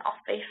create an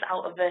office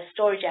out of a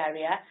storage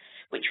area,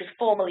 which was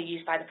formerly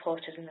used by the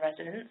porters and the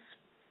residents.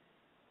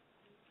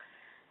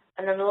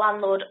 And then the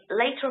landlord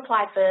later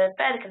applied for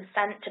further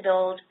consent to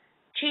build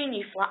 2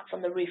 new flats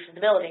on the roof of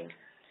the building.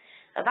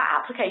 Now, that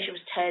application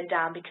was turned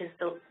down because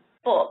the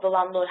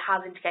landlord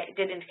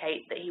did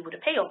indicate that he would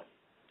appeal.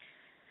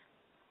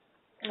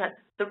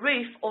 The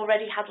roof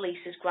already had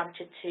leases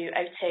granted to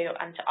O2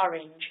 and to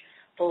Orange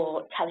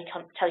for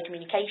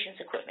telecommunications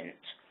equipment.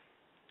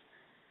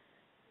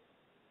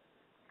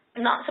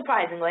 Not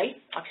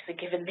surprisingly, obviously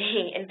given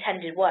the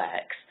intended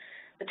works,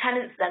 the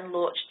tenants then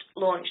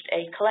launched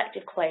a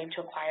collective claim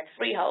to acquire the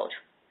freehold.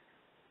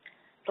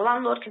 The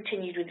landlord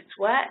continued with its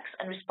works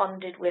and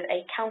responded with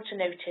a counter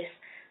notice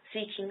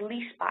seeking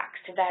leasebacks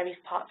to various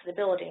parts of the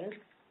building,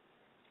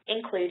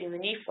 including the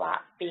new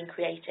flat being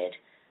created,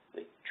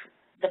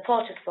 the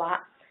porter's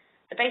flat,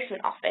 the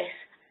basement office,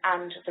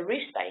 and the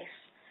roof space.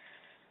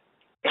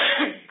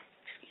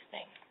 Excuse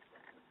me.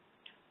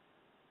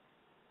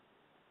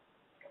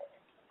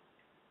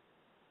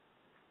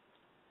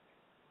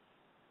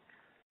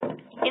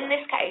 In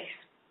this case,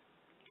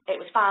 it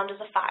was found as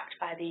a fact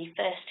by the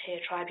first-tier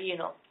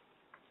tribunal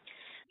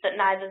that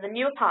neither the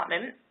new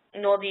apartment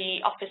nor the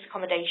office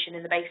accommodation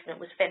in the basement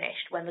was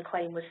finished when the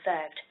claim was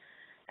served,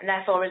 and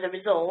therefore, as a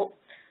result,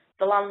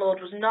 the landlord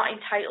was not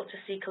entitled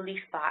to seek a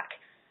leaseback,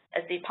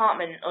 as the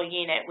apartment or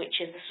unit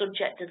which is the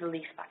subject of the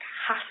leaseback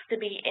has to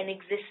be in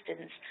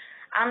existence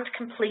and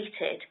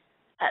completed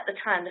at the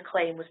time the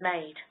claim was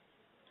made.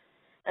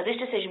 Now, this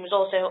decision was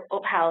also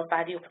upheld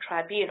by the upper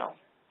tribunal.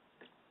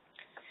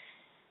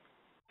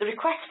 The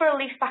request for a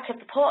leaseback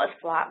of the porter's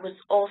flat was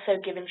also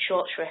given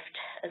short shrift,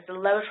 as the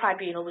lower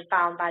tribunal was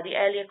bound by the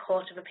earlier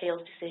Court of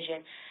Appeal's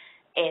decision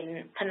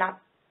in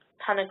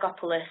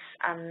Panagopoulos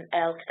and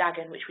Earl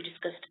Cadogan, which we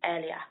discussed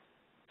earlier.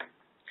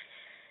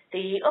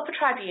 The upper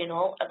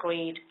tribunal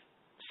agreed,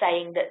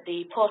 saying that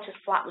the porter's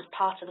flat was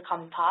part of the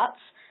common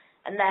parts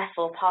and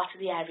therefore part of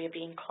the area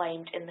being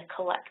claimed in the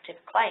collective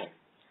claim.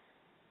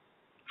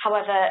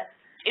 However,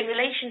 in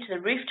relation to the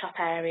rooftop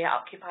area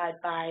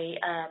occupied by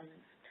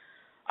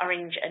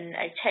Orange and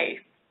O2,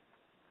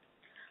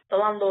 the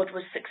landlord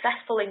was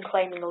successful in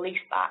claiming a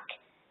leaseback,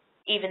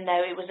 even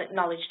though it was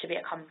acknowledged to be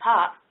a common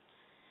part.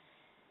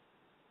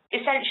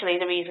 Essentially,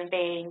 the reason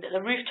being that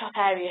the rooftop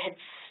area had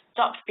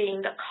stopped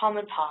being a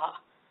common part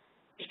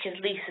because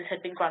leases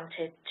had been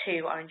granted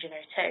to Orange and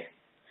O2.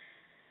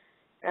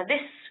 Now,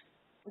 this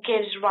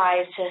gives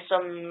rise to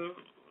some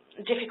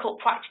difficult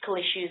practical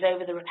issues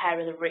over the repair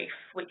of the roof,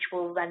 which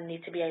will then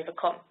need to be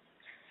overcome.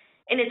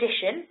 In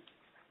addition,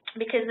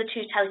 because the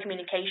two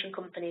telecommunication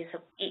companies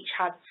have each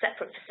had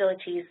separate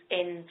facilities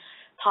in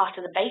part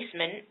of the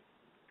basement,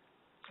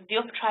 the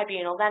upper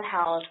tribunal then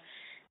held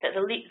that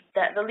the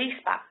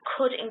leaseback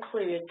could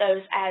include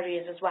those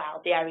areas as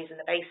well, the areas in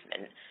the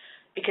basement,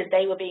 because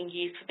they were being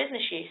used for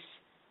business use.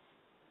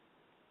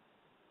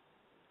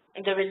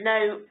 It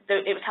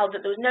was held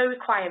that there was no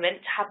requirement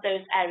to have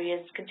those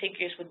areas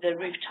contiguous with the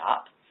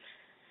rooftop,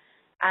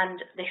 and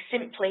they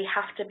simply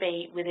have to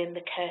be within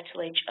the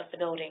curtilage of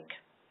the building.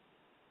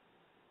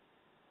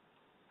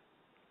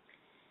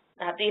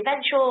 Now, the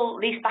eventual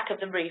leaseback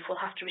of the roof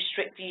will have to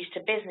restrict the use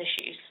to business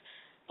use,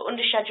 but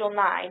under Schedule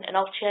 9, an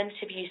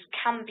alternative use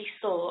can be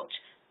sought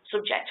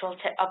subject to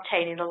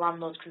obtaining the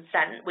landlord's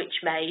consent, which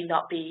may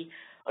not be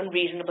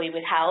unreasonably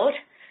withheld.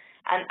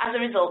 And as a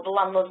result, the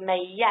landlord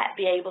may yet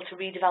be able to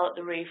redevelop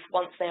the roof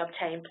once they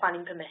obtain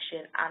planning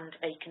permission and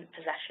vacant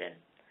possession.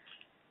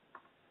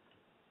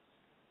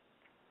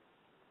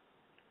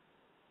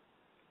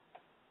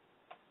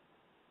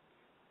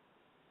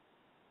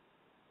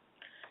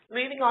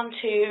 Moving on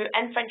to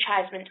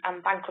enfranchisement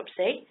and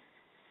bankruptcy.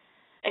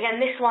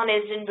 Again, this one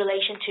is in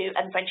relation to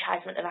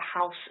enfranchisement of a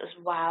house as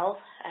well,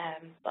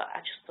 but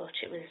I just thought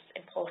it was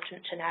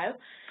important to know.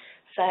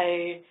 So,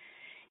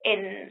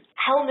 in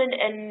Hellman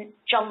and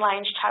John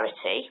Lyons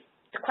Charity,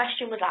 the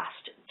question was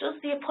asked, does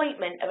the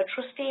appointment of a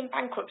trustee in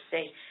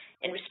bankruptcy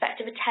in respect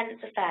of a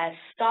tenant's affairs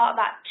start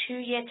that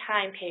 2-year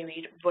time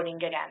period running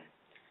again?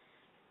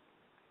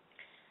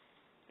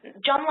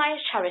 John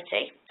Lyons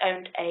Charity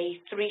owned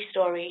a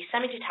 3-storey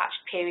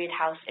semi-detached period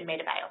house in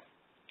Maida Vale.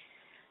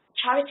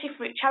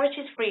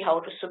 Charity's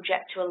freehold was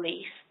subject to a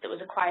lease that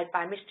was acquired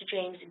by Mr.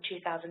 James in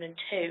 2002,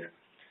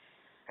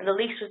 and the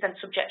lease was then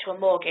subject to a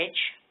mortgage,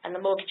 and the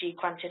mortgagee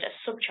granted a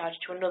subcharge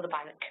to another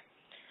bank,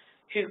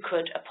 who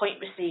could appoint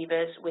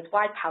receivers with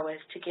wide powers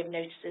to give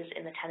notices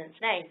in the tenant's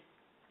name.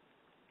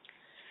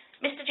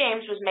 Mr.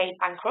 James was made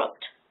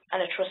bankrupt,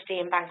 and a trustee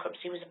in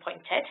bankruptcy was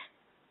appointed.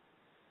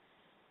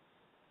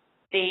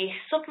 The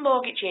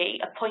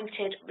sub-mortgagee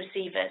appointed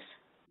receivers,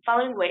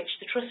 following which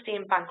the trustee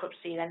in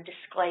bankruptcy then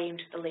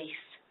disclaimed the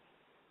lease.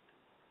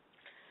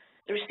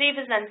 The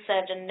receivers then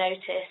served a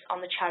notice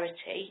on the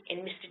charity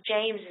in Mr.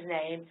 James's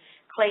name,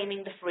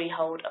 claiming the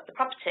freehold of the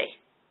property.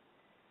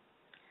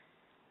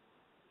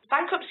 The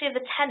bankruptcy of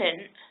the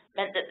tenant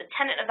meant that the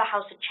tenant of the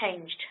house had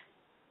changed,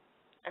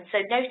 and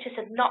so notice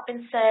had not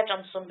been served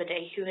on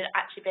somebody who had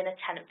actually been a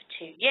tenant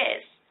for 2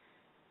 years.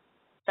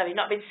 So he'd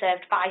not been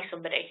served by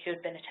somebody who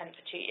had been a tenant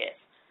for 2 years.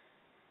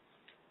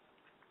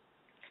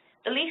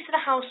 The lease of the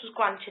house was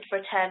granted for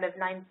a term of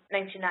 99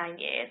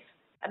 years,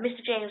 and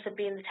Mr. James had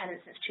been the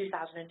tenant since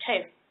 2002,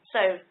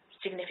 so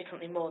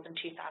significantly more than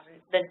 2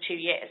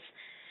 years.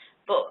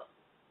 But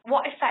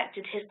what effect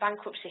did his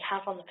bankruptcy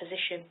have on the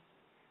position?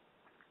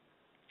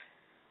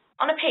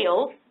 On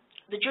appeal,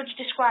 the judge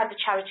described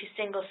the charity's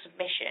single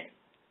submission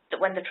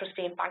that when the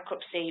trustee in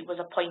bankruptcy was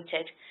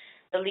appointed,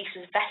 the lease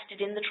was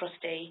vested in the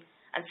trustee,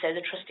 and so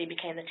the trustee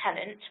became the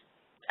tenant,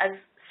 as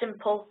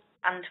simple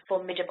and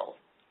formidable.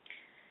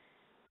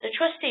 The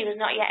trustee was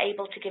not yet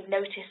able to give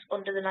notice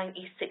under the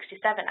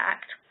 1967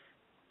 Act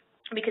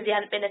because he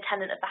hadn't been a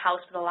tenant of the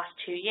house for the last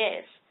 2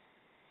 years.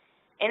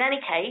 In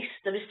any case,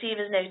 the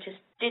receiver's notice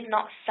did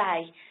not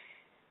say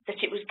that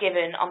it was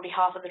given on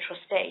behalf of the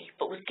trustee,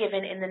 but was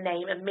given in the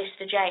name of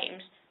Mr.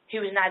 James,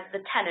 who was neither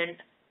the tenant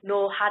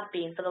nor had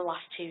been for the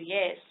last 2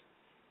 years.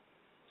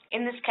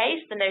 In this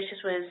case, the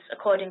notice was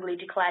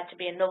accordingly declared to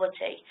be a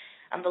nullity,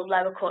 and the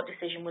lower court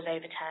decision was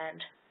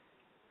overturned.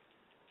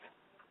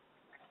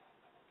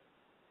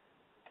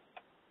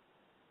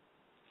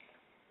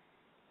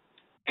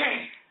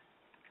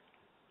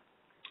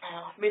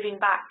 Moving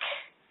back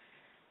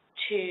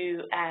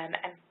to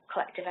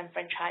collective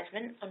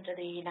enfranchisement under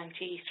the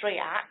 93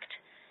 Act,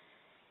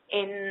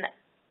 in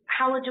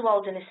Howard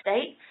Walden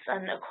Estates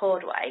and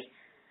Accordway,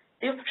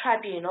 the Upper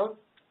Tribunal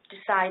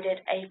decided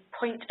a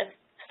point of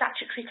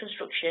statutory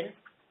construction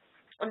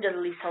under the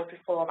Leasehold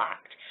Reform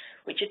Act,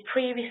 which had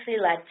previously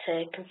led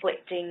to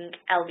conflicting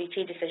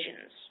LVT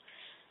decisions.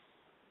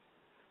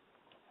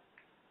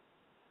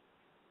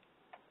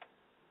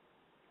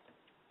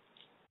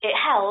 It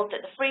held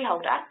that the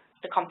freeholder,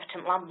 the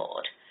competent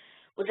landlord,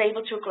 was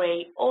able to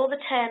agree all the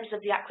terms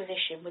of the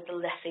acquisition with the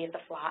lessee of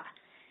the flat,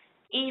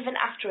 even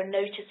after a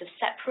notice of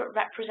separate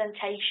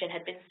representation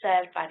had been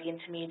served by the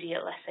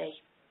intermediate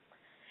lessee.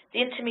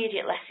 The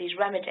intermediate lessee's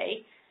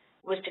remedy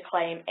was to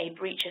claim a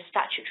breach of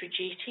statutory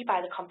duty by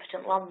the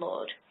competent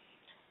landlord,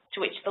 to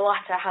which the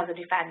latter has a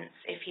defence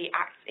if he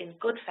acts in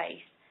good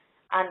faith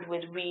and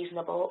with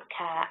reasonable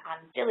care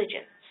and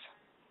diligence.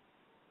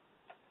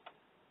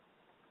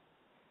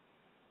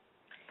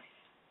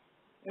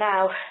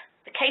 Now,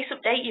 the case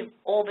update you've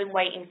all been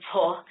waiting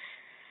for,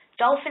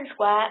 Dolphin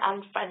Square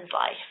and Friends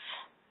Life.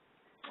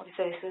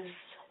 Obviously, this was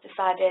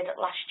decided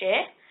last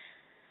year.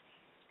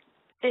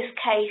 This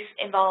case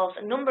involves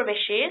a number of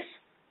issues,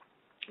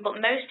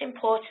 but most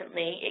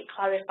importantly, it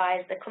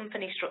clarifies the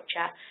company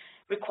structure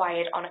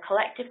required on a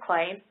collective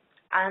claim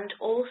and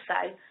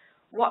also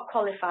what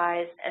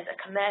qualifies as a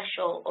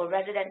commercial or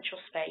residential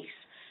space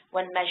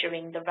when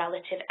measuring the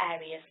relative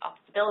areas of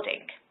the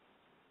building.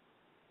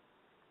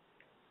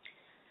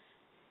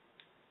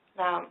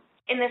 Now,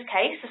 in this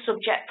case, the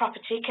subject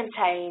property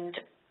contained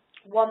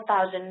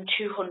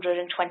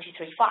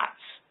 1,223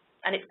 flats,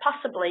 and it's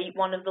possibly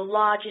one of the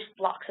largest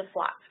blocks of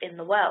flats in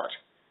the world.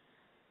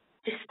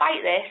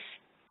 Despite this,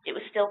 it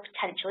was still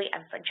potentially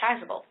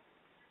enfranchisable.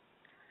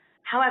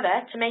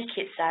 However, to make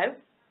it so,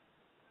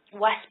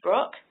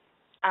 Westbrook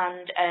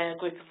and a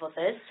group of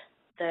others,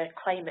 the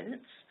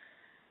claimants,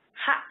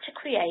 had to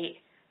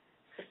create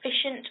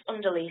sufficient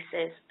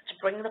underleases to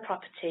bring the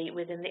property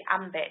within the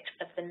ambit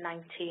of the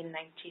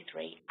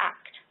 1993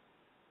 Act.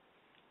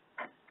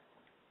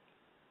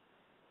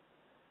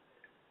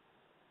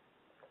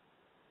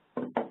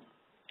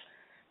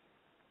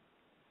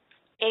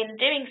 In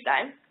doing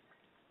so,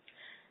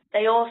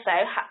 they also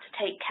had to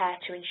take care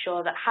to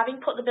ensure that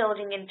having put the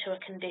building into a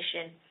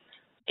condition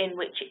in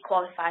which it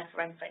qualified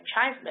for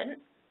enfranchisement,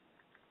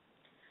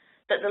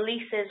 that the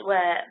leases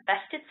were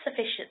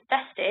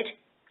vested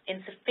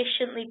in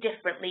sufficiently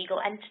different legal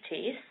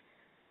entities,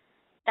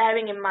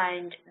 bearing in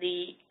mind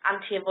the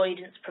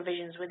anti-avoidance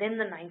provisions within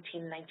the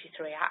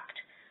 1993 Act,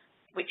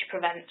 which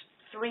prevent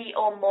 3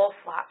 or more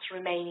flats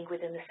remaining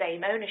within the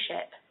same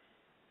ownership.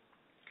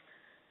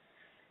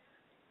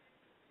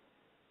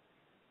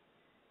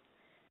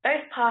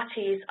 Both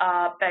parties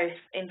are both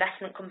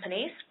investment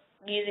companies,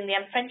 using the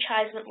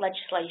enfranchisement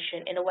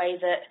legislation in a way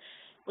that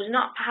was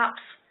not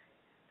perhaps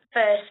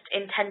first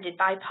intended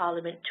by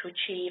Parliament to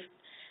achieve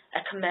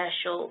a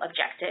commercial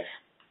objective.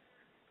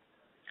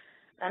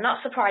 Now,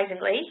 not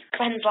surprisingly,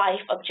 Friends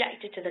Life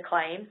objected to the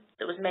claim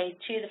that was made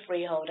to the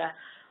freeholder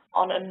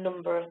on a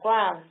number of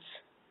grounds.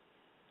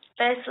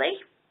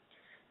 Firstly,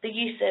 the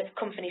use of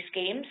company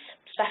schemes,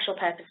 special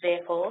purpose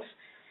vehicles,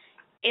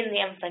 in the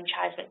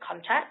enfranchisement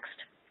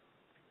context.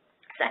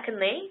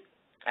 Secondly,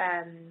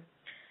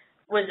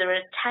 was there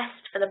a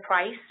test for the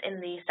price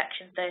in the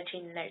Section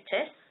 13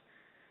 notice?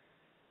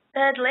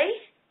 Thirdly,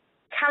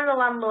 can the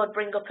landlord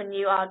bring up a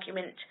new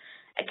argument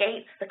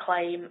against the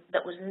claim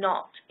that was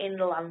not in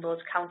the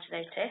landlord's counter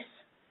notice?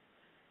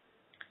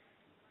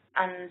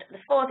 And the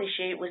fourth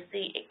issue was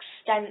the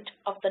extent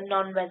of the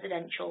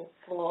non-residential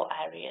floor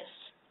areas.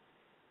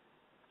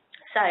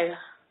 So,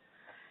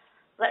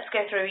 let's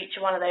go through each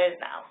one of those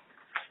now.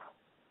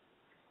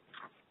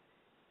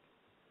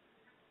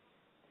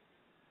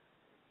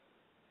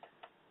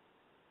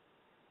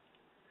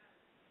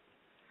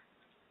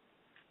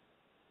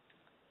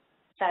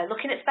 So,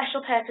 looking at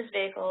special purpose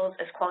vehicles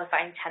as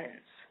qualifying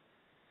tenants.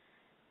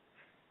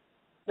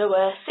 There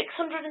were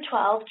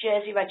 612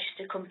 Jersey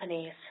registered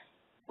companies,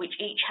 which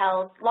each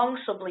held long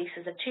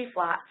subleases of 2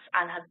 flats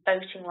and had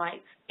voting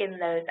rights in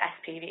those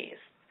SPVs.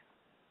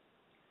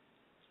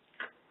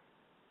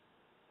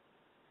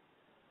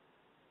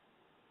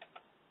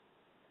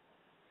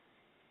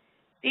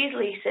 These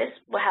leases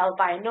were held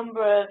by a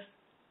number of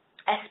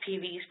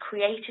SPVs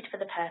created for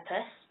the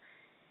purpose,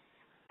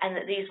 and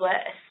that these were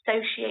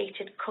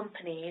associated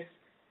companies,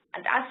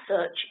 and as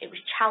such it was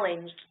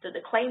challenged that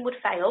the claim would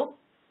fail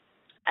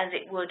as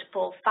it would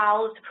fall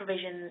foul of the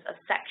provisions of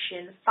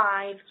Section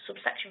 5,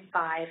 subsection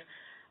 5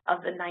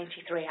 of the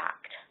 93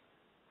 Act.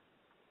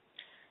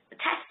 The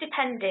test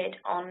depended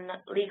on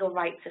legal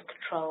rights of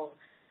control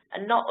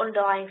and not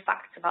underlying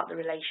facts about the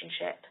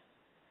relationship.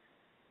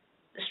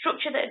 The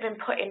structure that had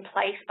been put in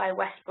place by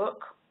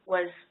Westbrook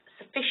was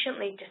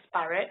sufficiently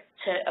disparate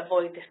to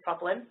avoid this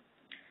problem.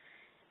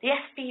 The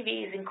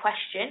SPVs in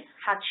question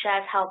had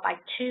shares held by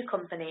 2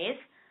 companies,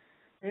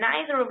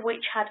 neither of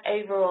which had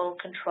overall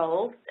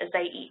control, as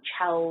they each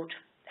held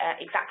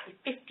exactly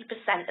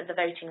 50% of the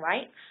voting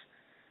rights.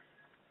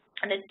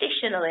 And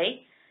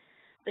additionally,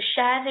 the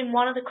shares in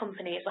one of the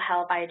companies were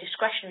held by a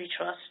discretionary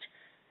trust,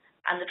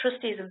 and the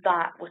trustees of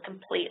that were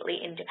completely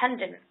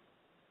independent.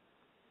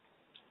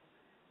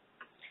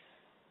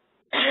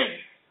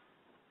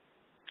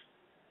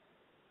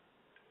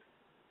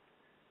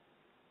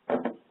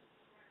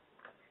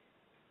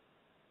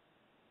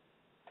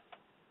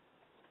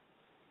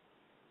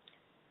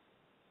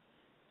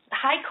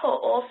 The High Court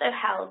also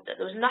held that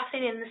there was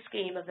nothing in the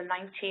scheme of the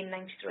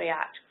 1993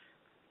 Act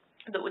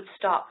that would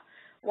stop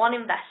one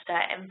investor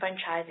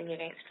enfranchising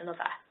against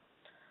another.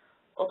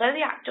 Although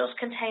the Act does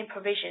contain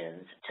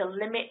provisions to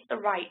limit the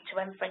right to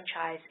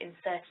enfranchise in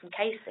certain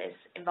cases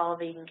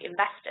involving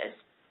investors,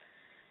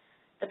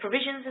 the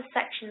provisions of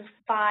Sections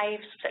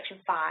 5,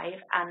 subsection 5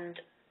 and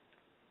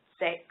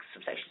 6,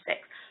 subsection 6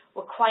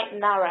 were quite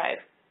narrow,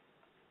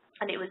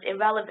 and it was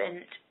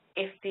irrelevant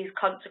if these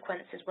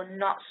consequences were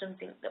not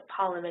something that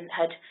Parliament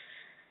had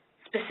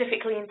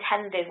specifically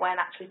intended when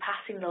actually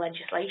passing the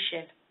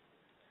legislation.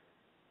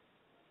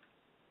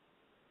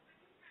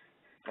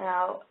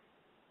 Now,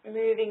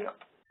 moving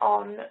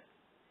on,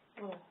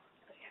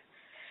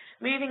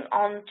 Moving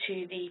on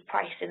to the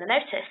price in the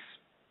notice.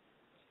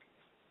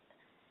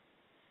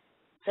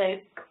 So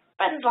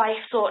Friends Life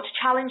sought to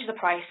challenge the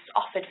price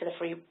offered for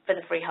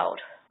the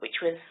freehold,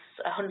 which was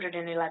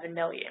 111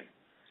 million,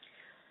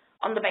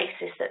 on the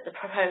basis that the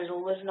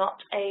proposal was not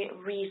a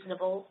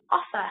reasonable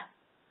offer,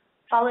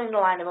 following the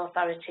line of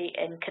authority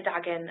in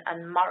Cadogan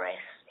and Morris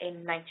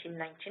in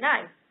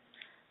 1999.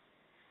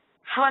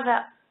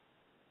 However,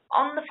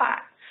 on the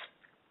facts,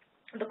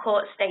 the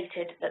court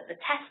stated that the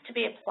test to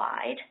be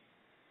applied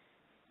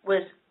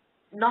was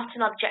not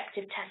an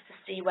objective test to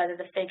see whether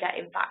the figure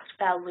in fact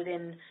fell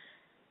within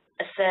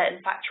a certain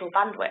factual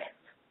bandwidth,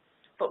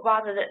 but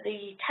rather that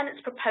the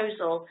tenant's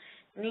proposal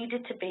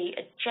needed to be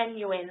a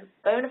genuine,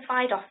 bona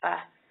fide offer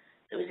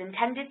that was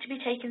intended to be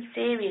taken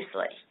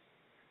seriously,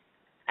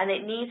 and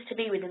it needs to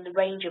be within the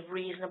range of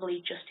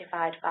reasonably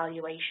justified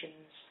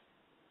valuations.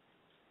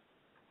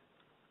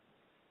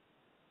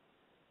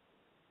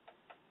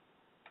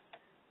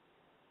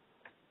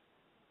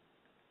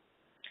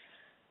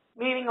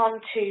 Moving on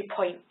to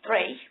point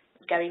 3,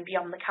 going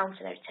beyond the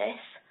counter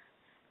notice.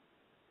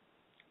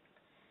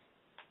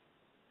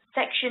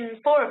 Section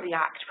 4 of the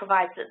Act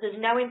provides that there's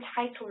no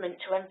entitlement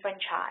to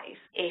enfranchise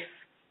if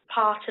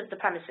part of the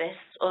premises,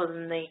 other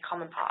than the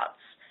common parts,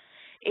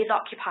 is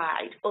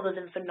occupied other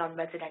than for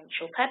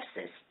non-residential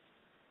purposes,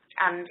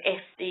 and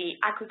if the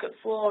aggregate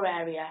floor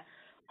area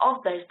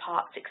of those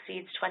parts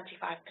exceeds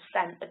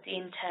 25% of the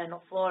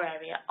internal floor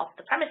area of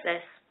the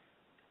premises.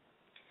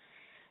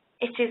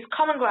 It is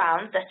common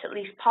ground that at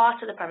least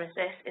part of the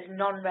premises is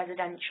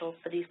non-residential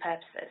for these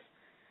purposes,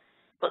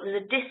 but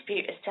there's a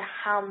dispute as to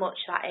how much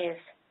that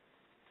is.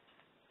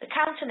 The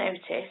counter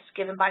notice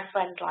given by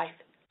Friends Life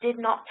did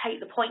not take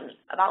the point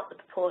about the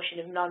proportion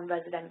of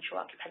non-residential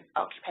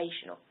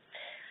occupational,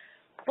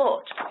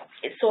 but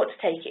it sought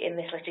to take it in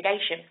this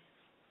litigation.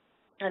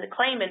 Now, the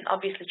claimant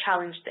obviously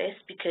challenged this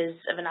because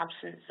of an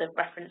absence of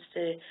reference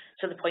to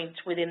the point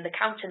within the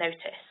counter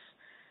notice.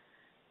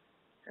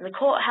 And the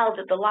court held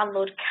that the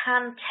landlord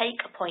can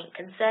take a point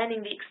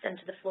concerning the extent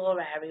of the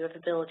floor area of a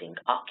building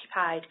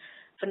occupied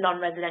for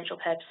non-residential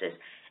purposes,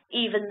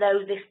 even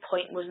though this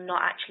point was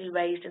not actually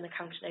raised in the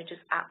counter notice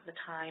at the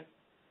time.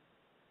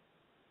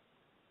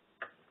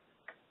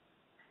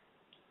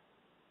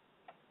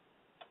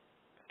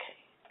 Okay.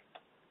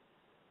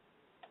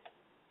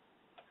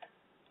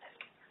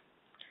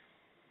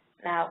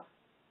 Now,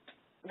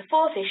 the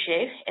fourth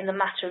issue in the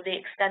matter of the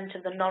extent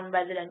of the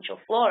non-residential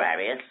floor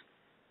areas,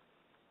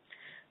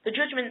 the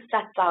judgment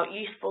sets out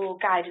useful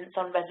guidance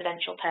on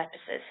residential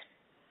purposes.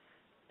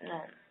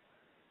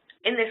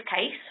 In this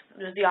case,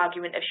 there was the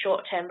argument of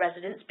short-term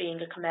residence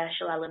being a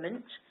commercial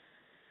element.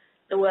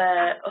 There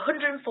were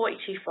 142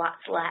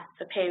 flats let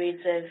for periods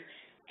of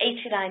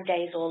 89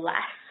 days or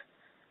less.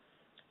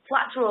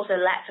 Flats were also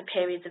let for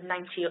periods of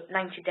 90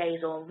 days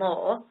or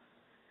more,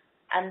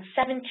 and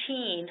 17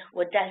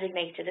 were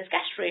designated as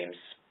guest rooms.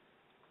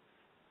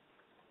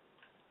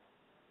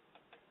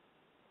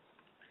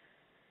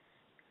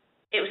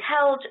 It was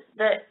held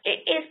that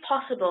it is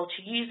possible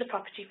to use the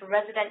property for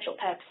residential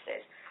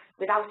purposes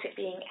without it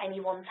being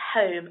anyone's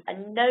home,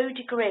 and no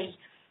degree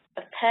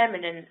of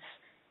permanence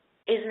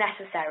is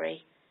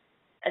necessary,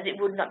 as it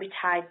would not be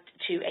tied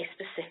to a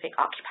specific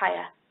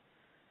occupier.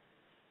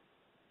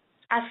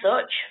 As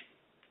such,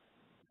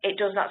 it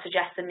does not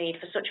suggest the need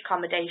for such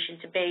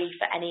accommodation to be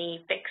for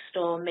any fixed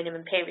or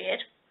minimum period,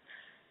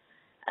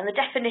 and the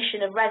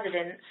definition of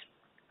residence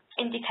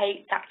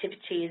indicates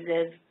activities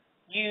of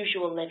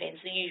usual living,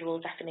 so the usual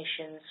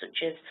definitions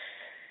such as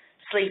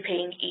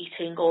sleeping,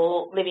 eating,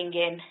 or living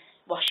in,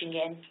 washing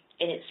in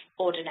its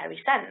ordinary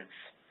sense.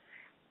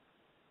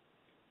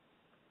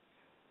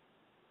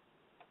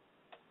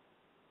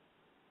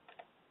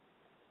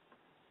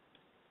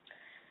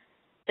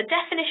 The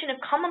definition of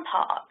common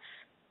parts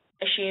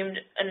assumed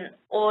an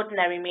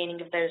ordinary meaning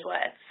of those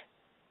words,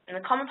 and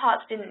the common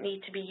parts didn't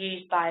need to be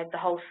used by the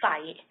whole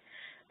site,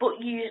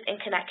 but used in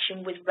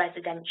connection with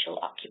residential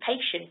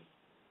occupation.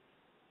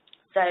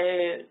 So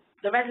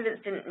the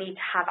residents didn't need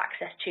to have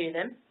access to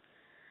them,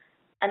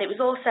 and it was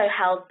also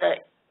held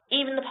that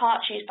even the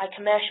parts used by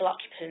commercial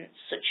occupants,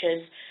 such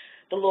as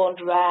the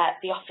laundrette,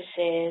 the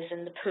offices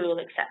and the pool,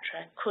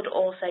 etc., could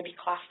also be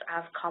classed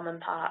as common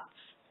parts.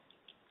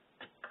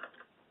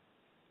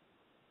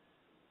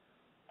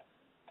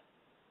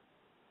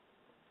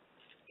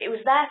 It was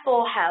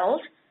therefore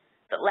held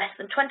that less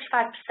than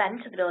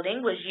 25% of the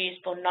building was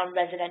used for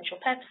non-residential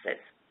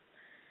purposes.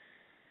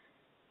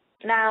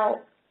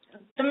 Now,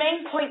 the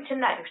main point to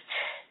note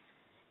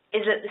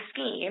is that the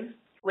scheme,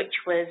 which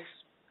was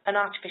an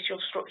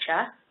artificial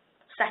structure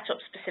set up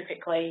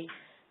specifically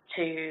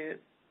to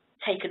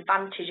take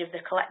advantage of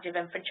the collective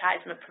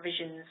enfranchisement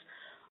provisions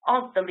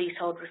of the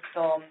Leasehold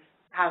Reform,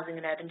 Housing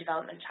and Urban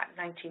Development Act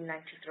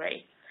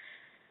 1993,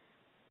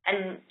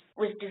 and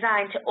was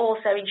designed to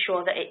also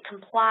ensure that it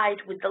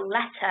complied with the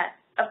letter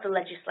of the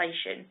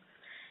legislation,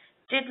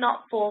 did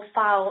not fall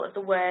foul of the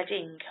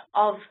wording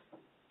of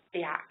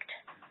the Act.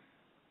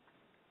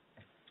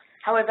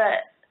 However,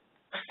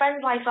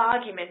 Friends Life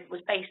argument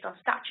was based on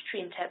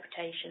statutory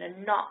interpretation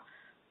and not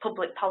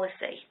public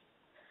policy,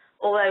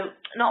 although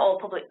not all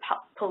public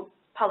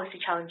policy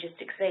challenges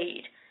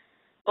succeed.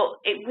 But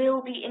it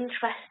will be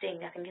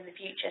interesting, I think, in the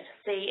future to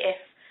see if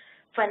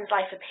Friends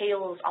Life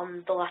appeals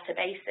on the latter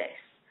basis.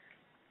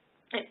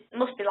 It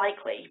must be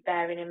likely,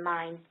 bearing in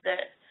mind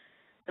that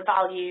the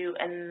value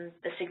and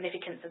the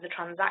significance of the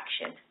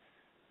transaction.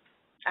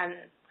 And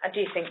I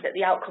do think that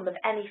the outcome of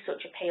any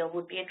such appeal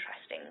would be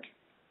interesting.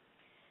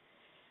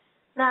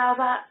 Now,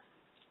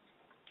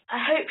 I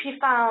hope you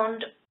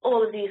found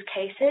all of these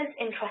cases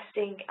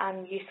interesting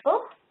and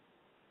useful.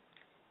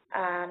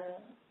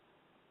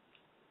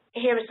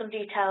 Here are some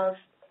details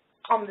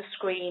on the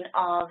screen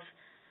of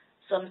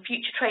some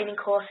future training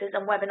courses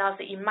and webinars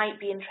that you might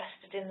be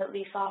interested in that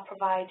Lisa are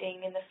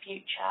providing in the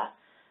future.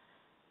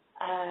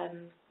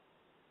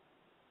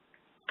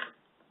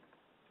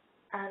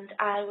 And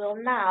I will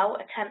now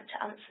attempt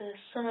to answer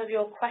some of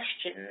your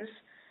questions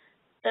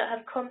that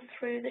have come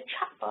through the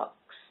chat box.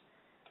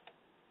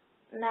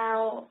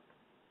 Now,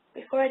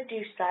 before I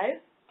do so,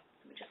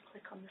 let me just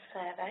click on the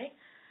survey.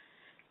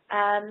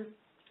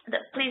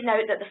 Please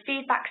note that the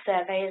feedback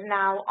survey is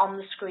now on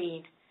the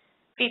screen.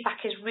 Feedback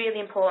is really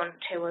important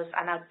to us,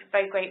 and I'd be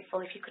very grateful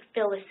if you could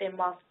fill this in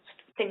whilst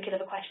thinking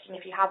of a question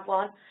if you have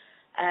one.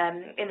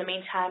 In the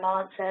meantime,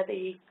 I'll answer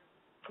the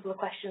couple of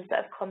questions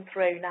that have come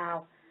through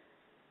now.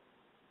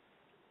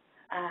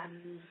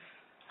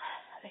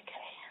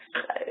 Okay,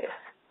 so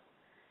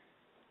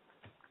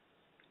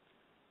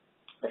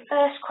the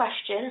first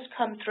question has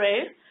come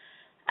through.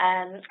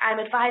 I'm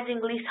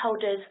advising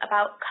leaseholders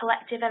about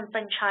collective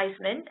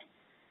enfranchisement,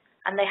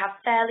 and they have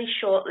fairly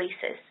short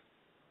leases.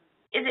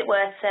 Is it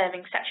worth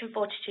serving Section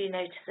 42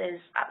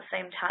 notices at the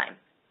same time?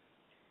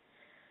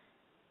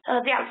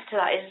 The answer to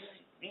that is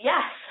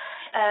yes.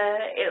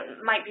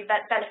 It might be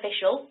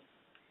beneficial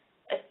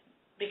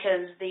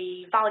because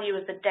the value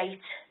of the date,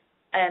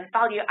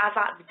 value as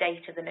at the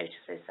date of the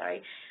notices,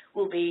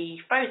 will be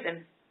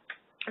frozen,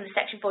 and the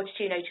Section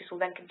 42 notice will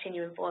then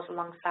continue in force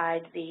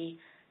alongside the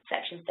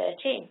Section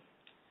 13.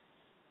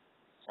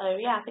 So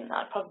yeah, I think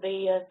that'd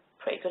probably be a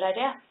pretty good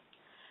idea.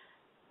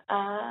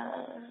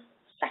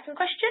 Second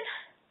question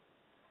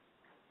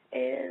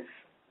is,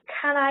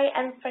 can I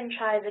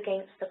enfranchise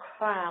against the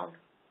Crown?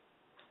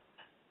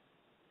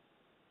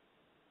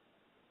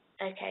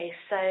 Okay,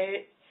 so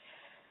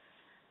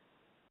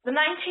the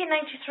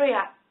 1993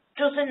 Act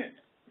doesn't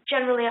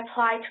generally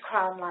apply to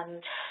Crown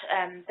land.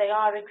 They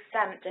are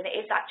exempt, and it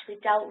is actually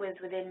dealt with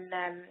within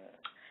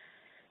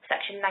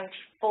Section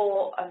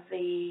 94 of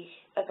the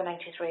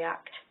 93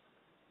 Act.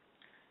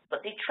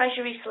 But the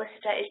Treasury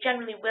Solicitor is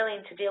generally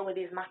willing to deal with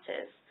these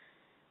matters.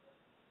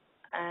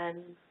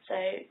 So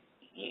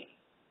you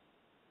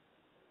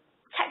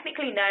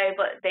technically no,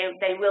 but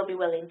they will be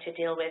willing to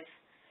deal with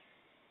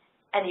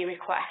any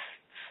requests.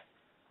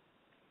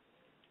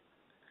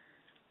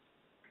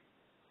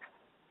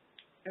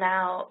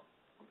 Now,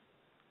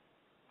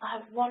 I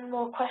have one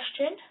more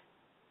question.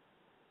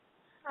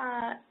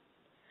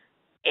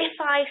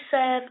 If I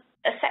serve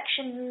a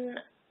Section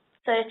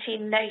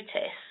 13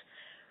 notice,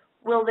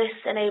 will this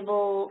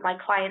enable my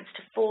clients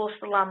to force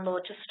the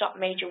landlord to stop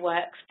major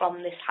works from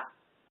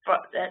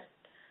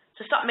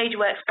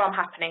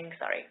happening?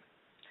 Sorry.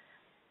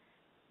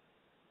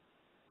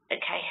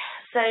 Okay,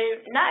 so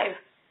no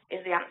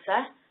is the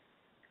answer.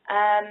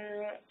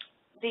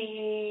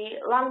 The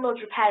landlord's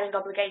repairing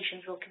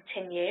obligations will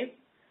continue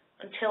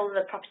until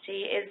the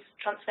property is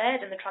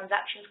transferred and the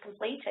transaction is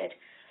completed.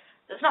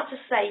 That's not to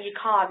say you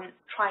can't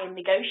try and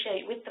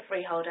negotiate with the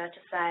freeholder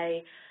to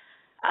say,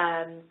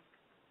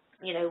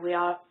 you know, we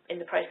are in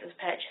the process of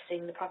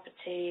purchasing the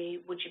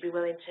property, would you be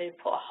willing to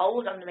put a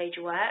hold on the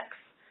major works?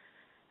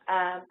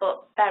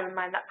 But bear in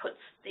mind that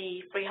puts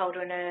the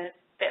freeholder in a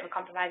bit of a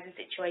compromising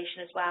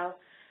situation as well,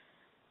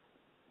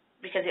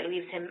 because it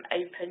leaves him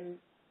open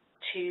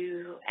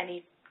to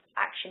any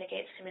action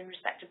against him in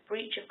respect of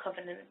breach of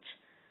covenant.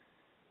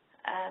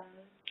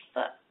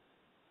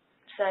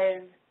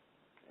 So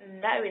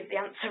no is the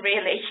answer,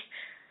 really.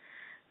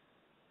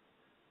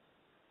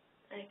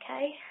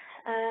 Okay.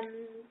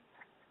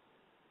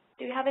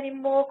 Do we have any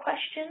more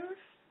questions?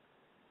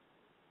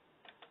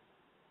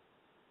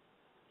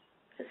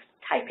 Just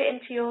type it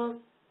into your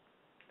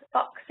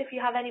box if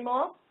you have any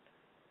more.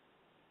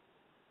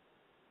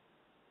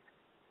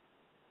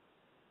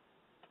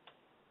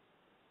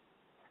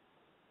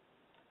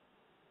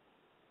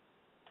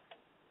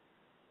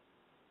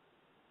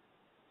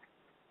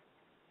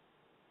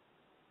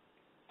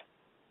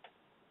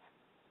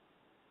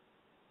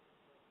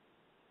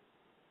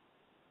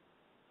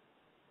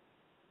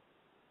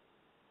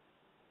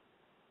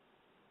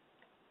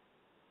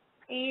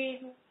 You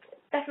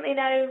definitely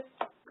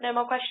no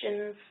more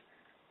questions.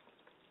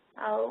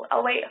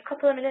 I'll wait a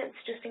couple of minutes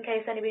just in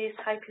case anybody's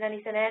typing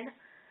anything in.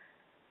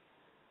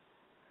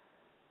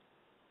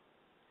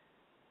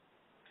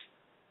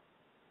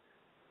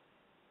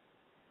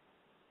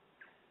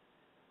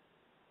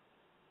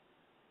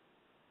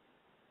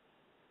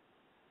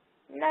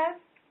 No?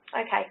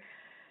 Okay.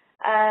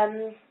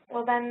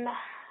 Well then,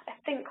 I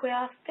think we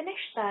are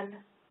finished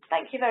then.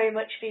 Thank you very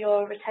much for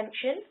your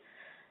attention.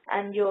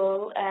 and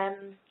your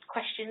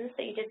questions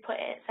that you did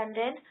send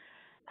in.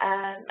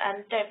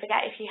 And don't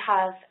forget, if you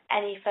have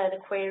any further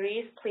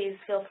queries, please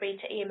feel free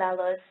to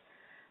email us.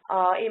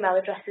 Our email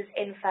address is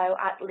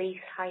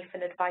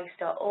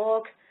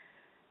info@lease-advice.org,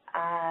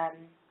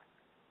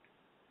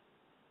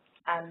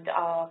 and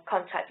our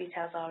contact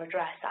details, our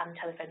address and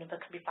telephone number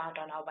can be found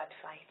on our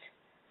website.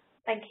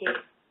 Thank you.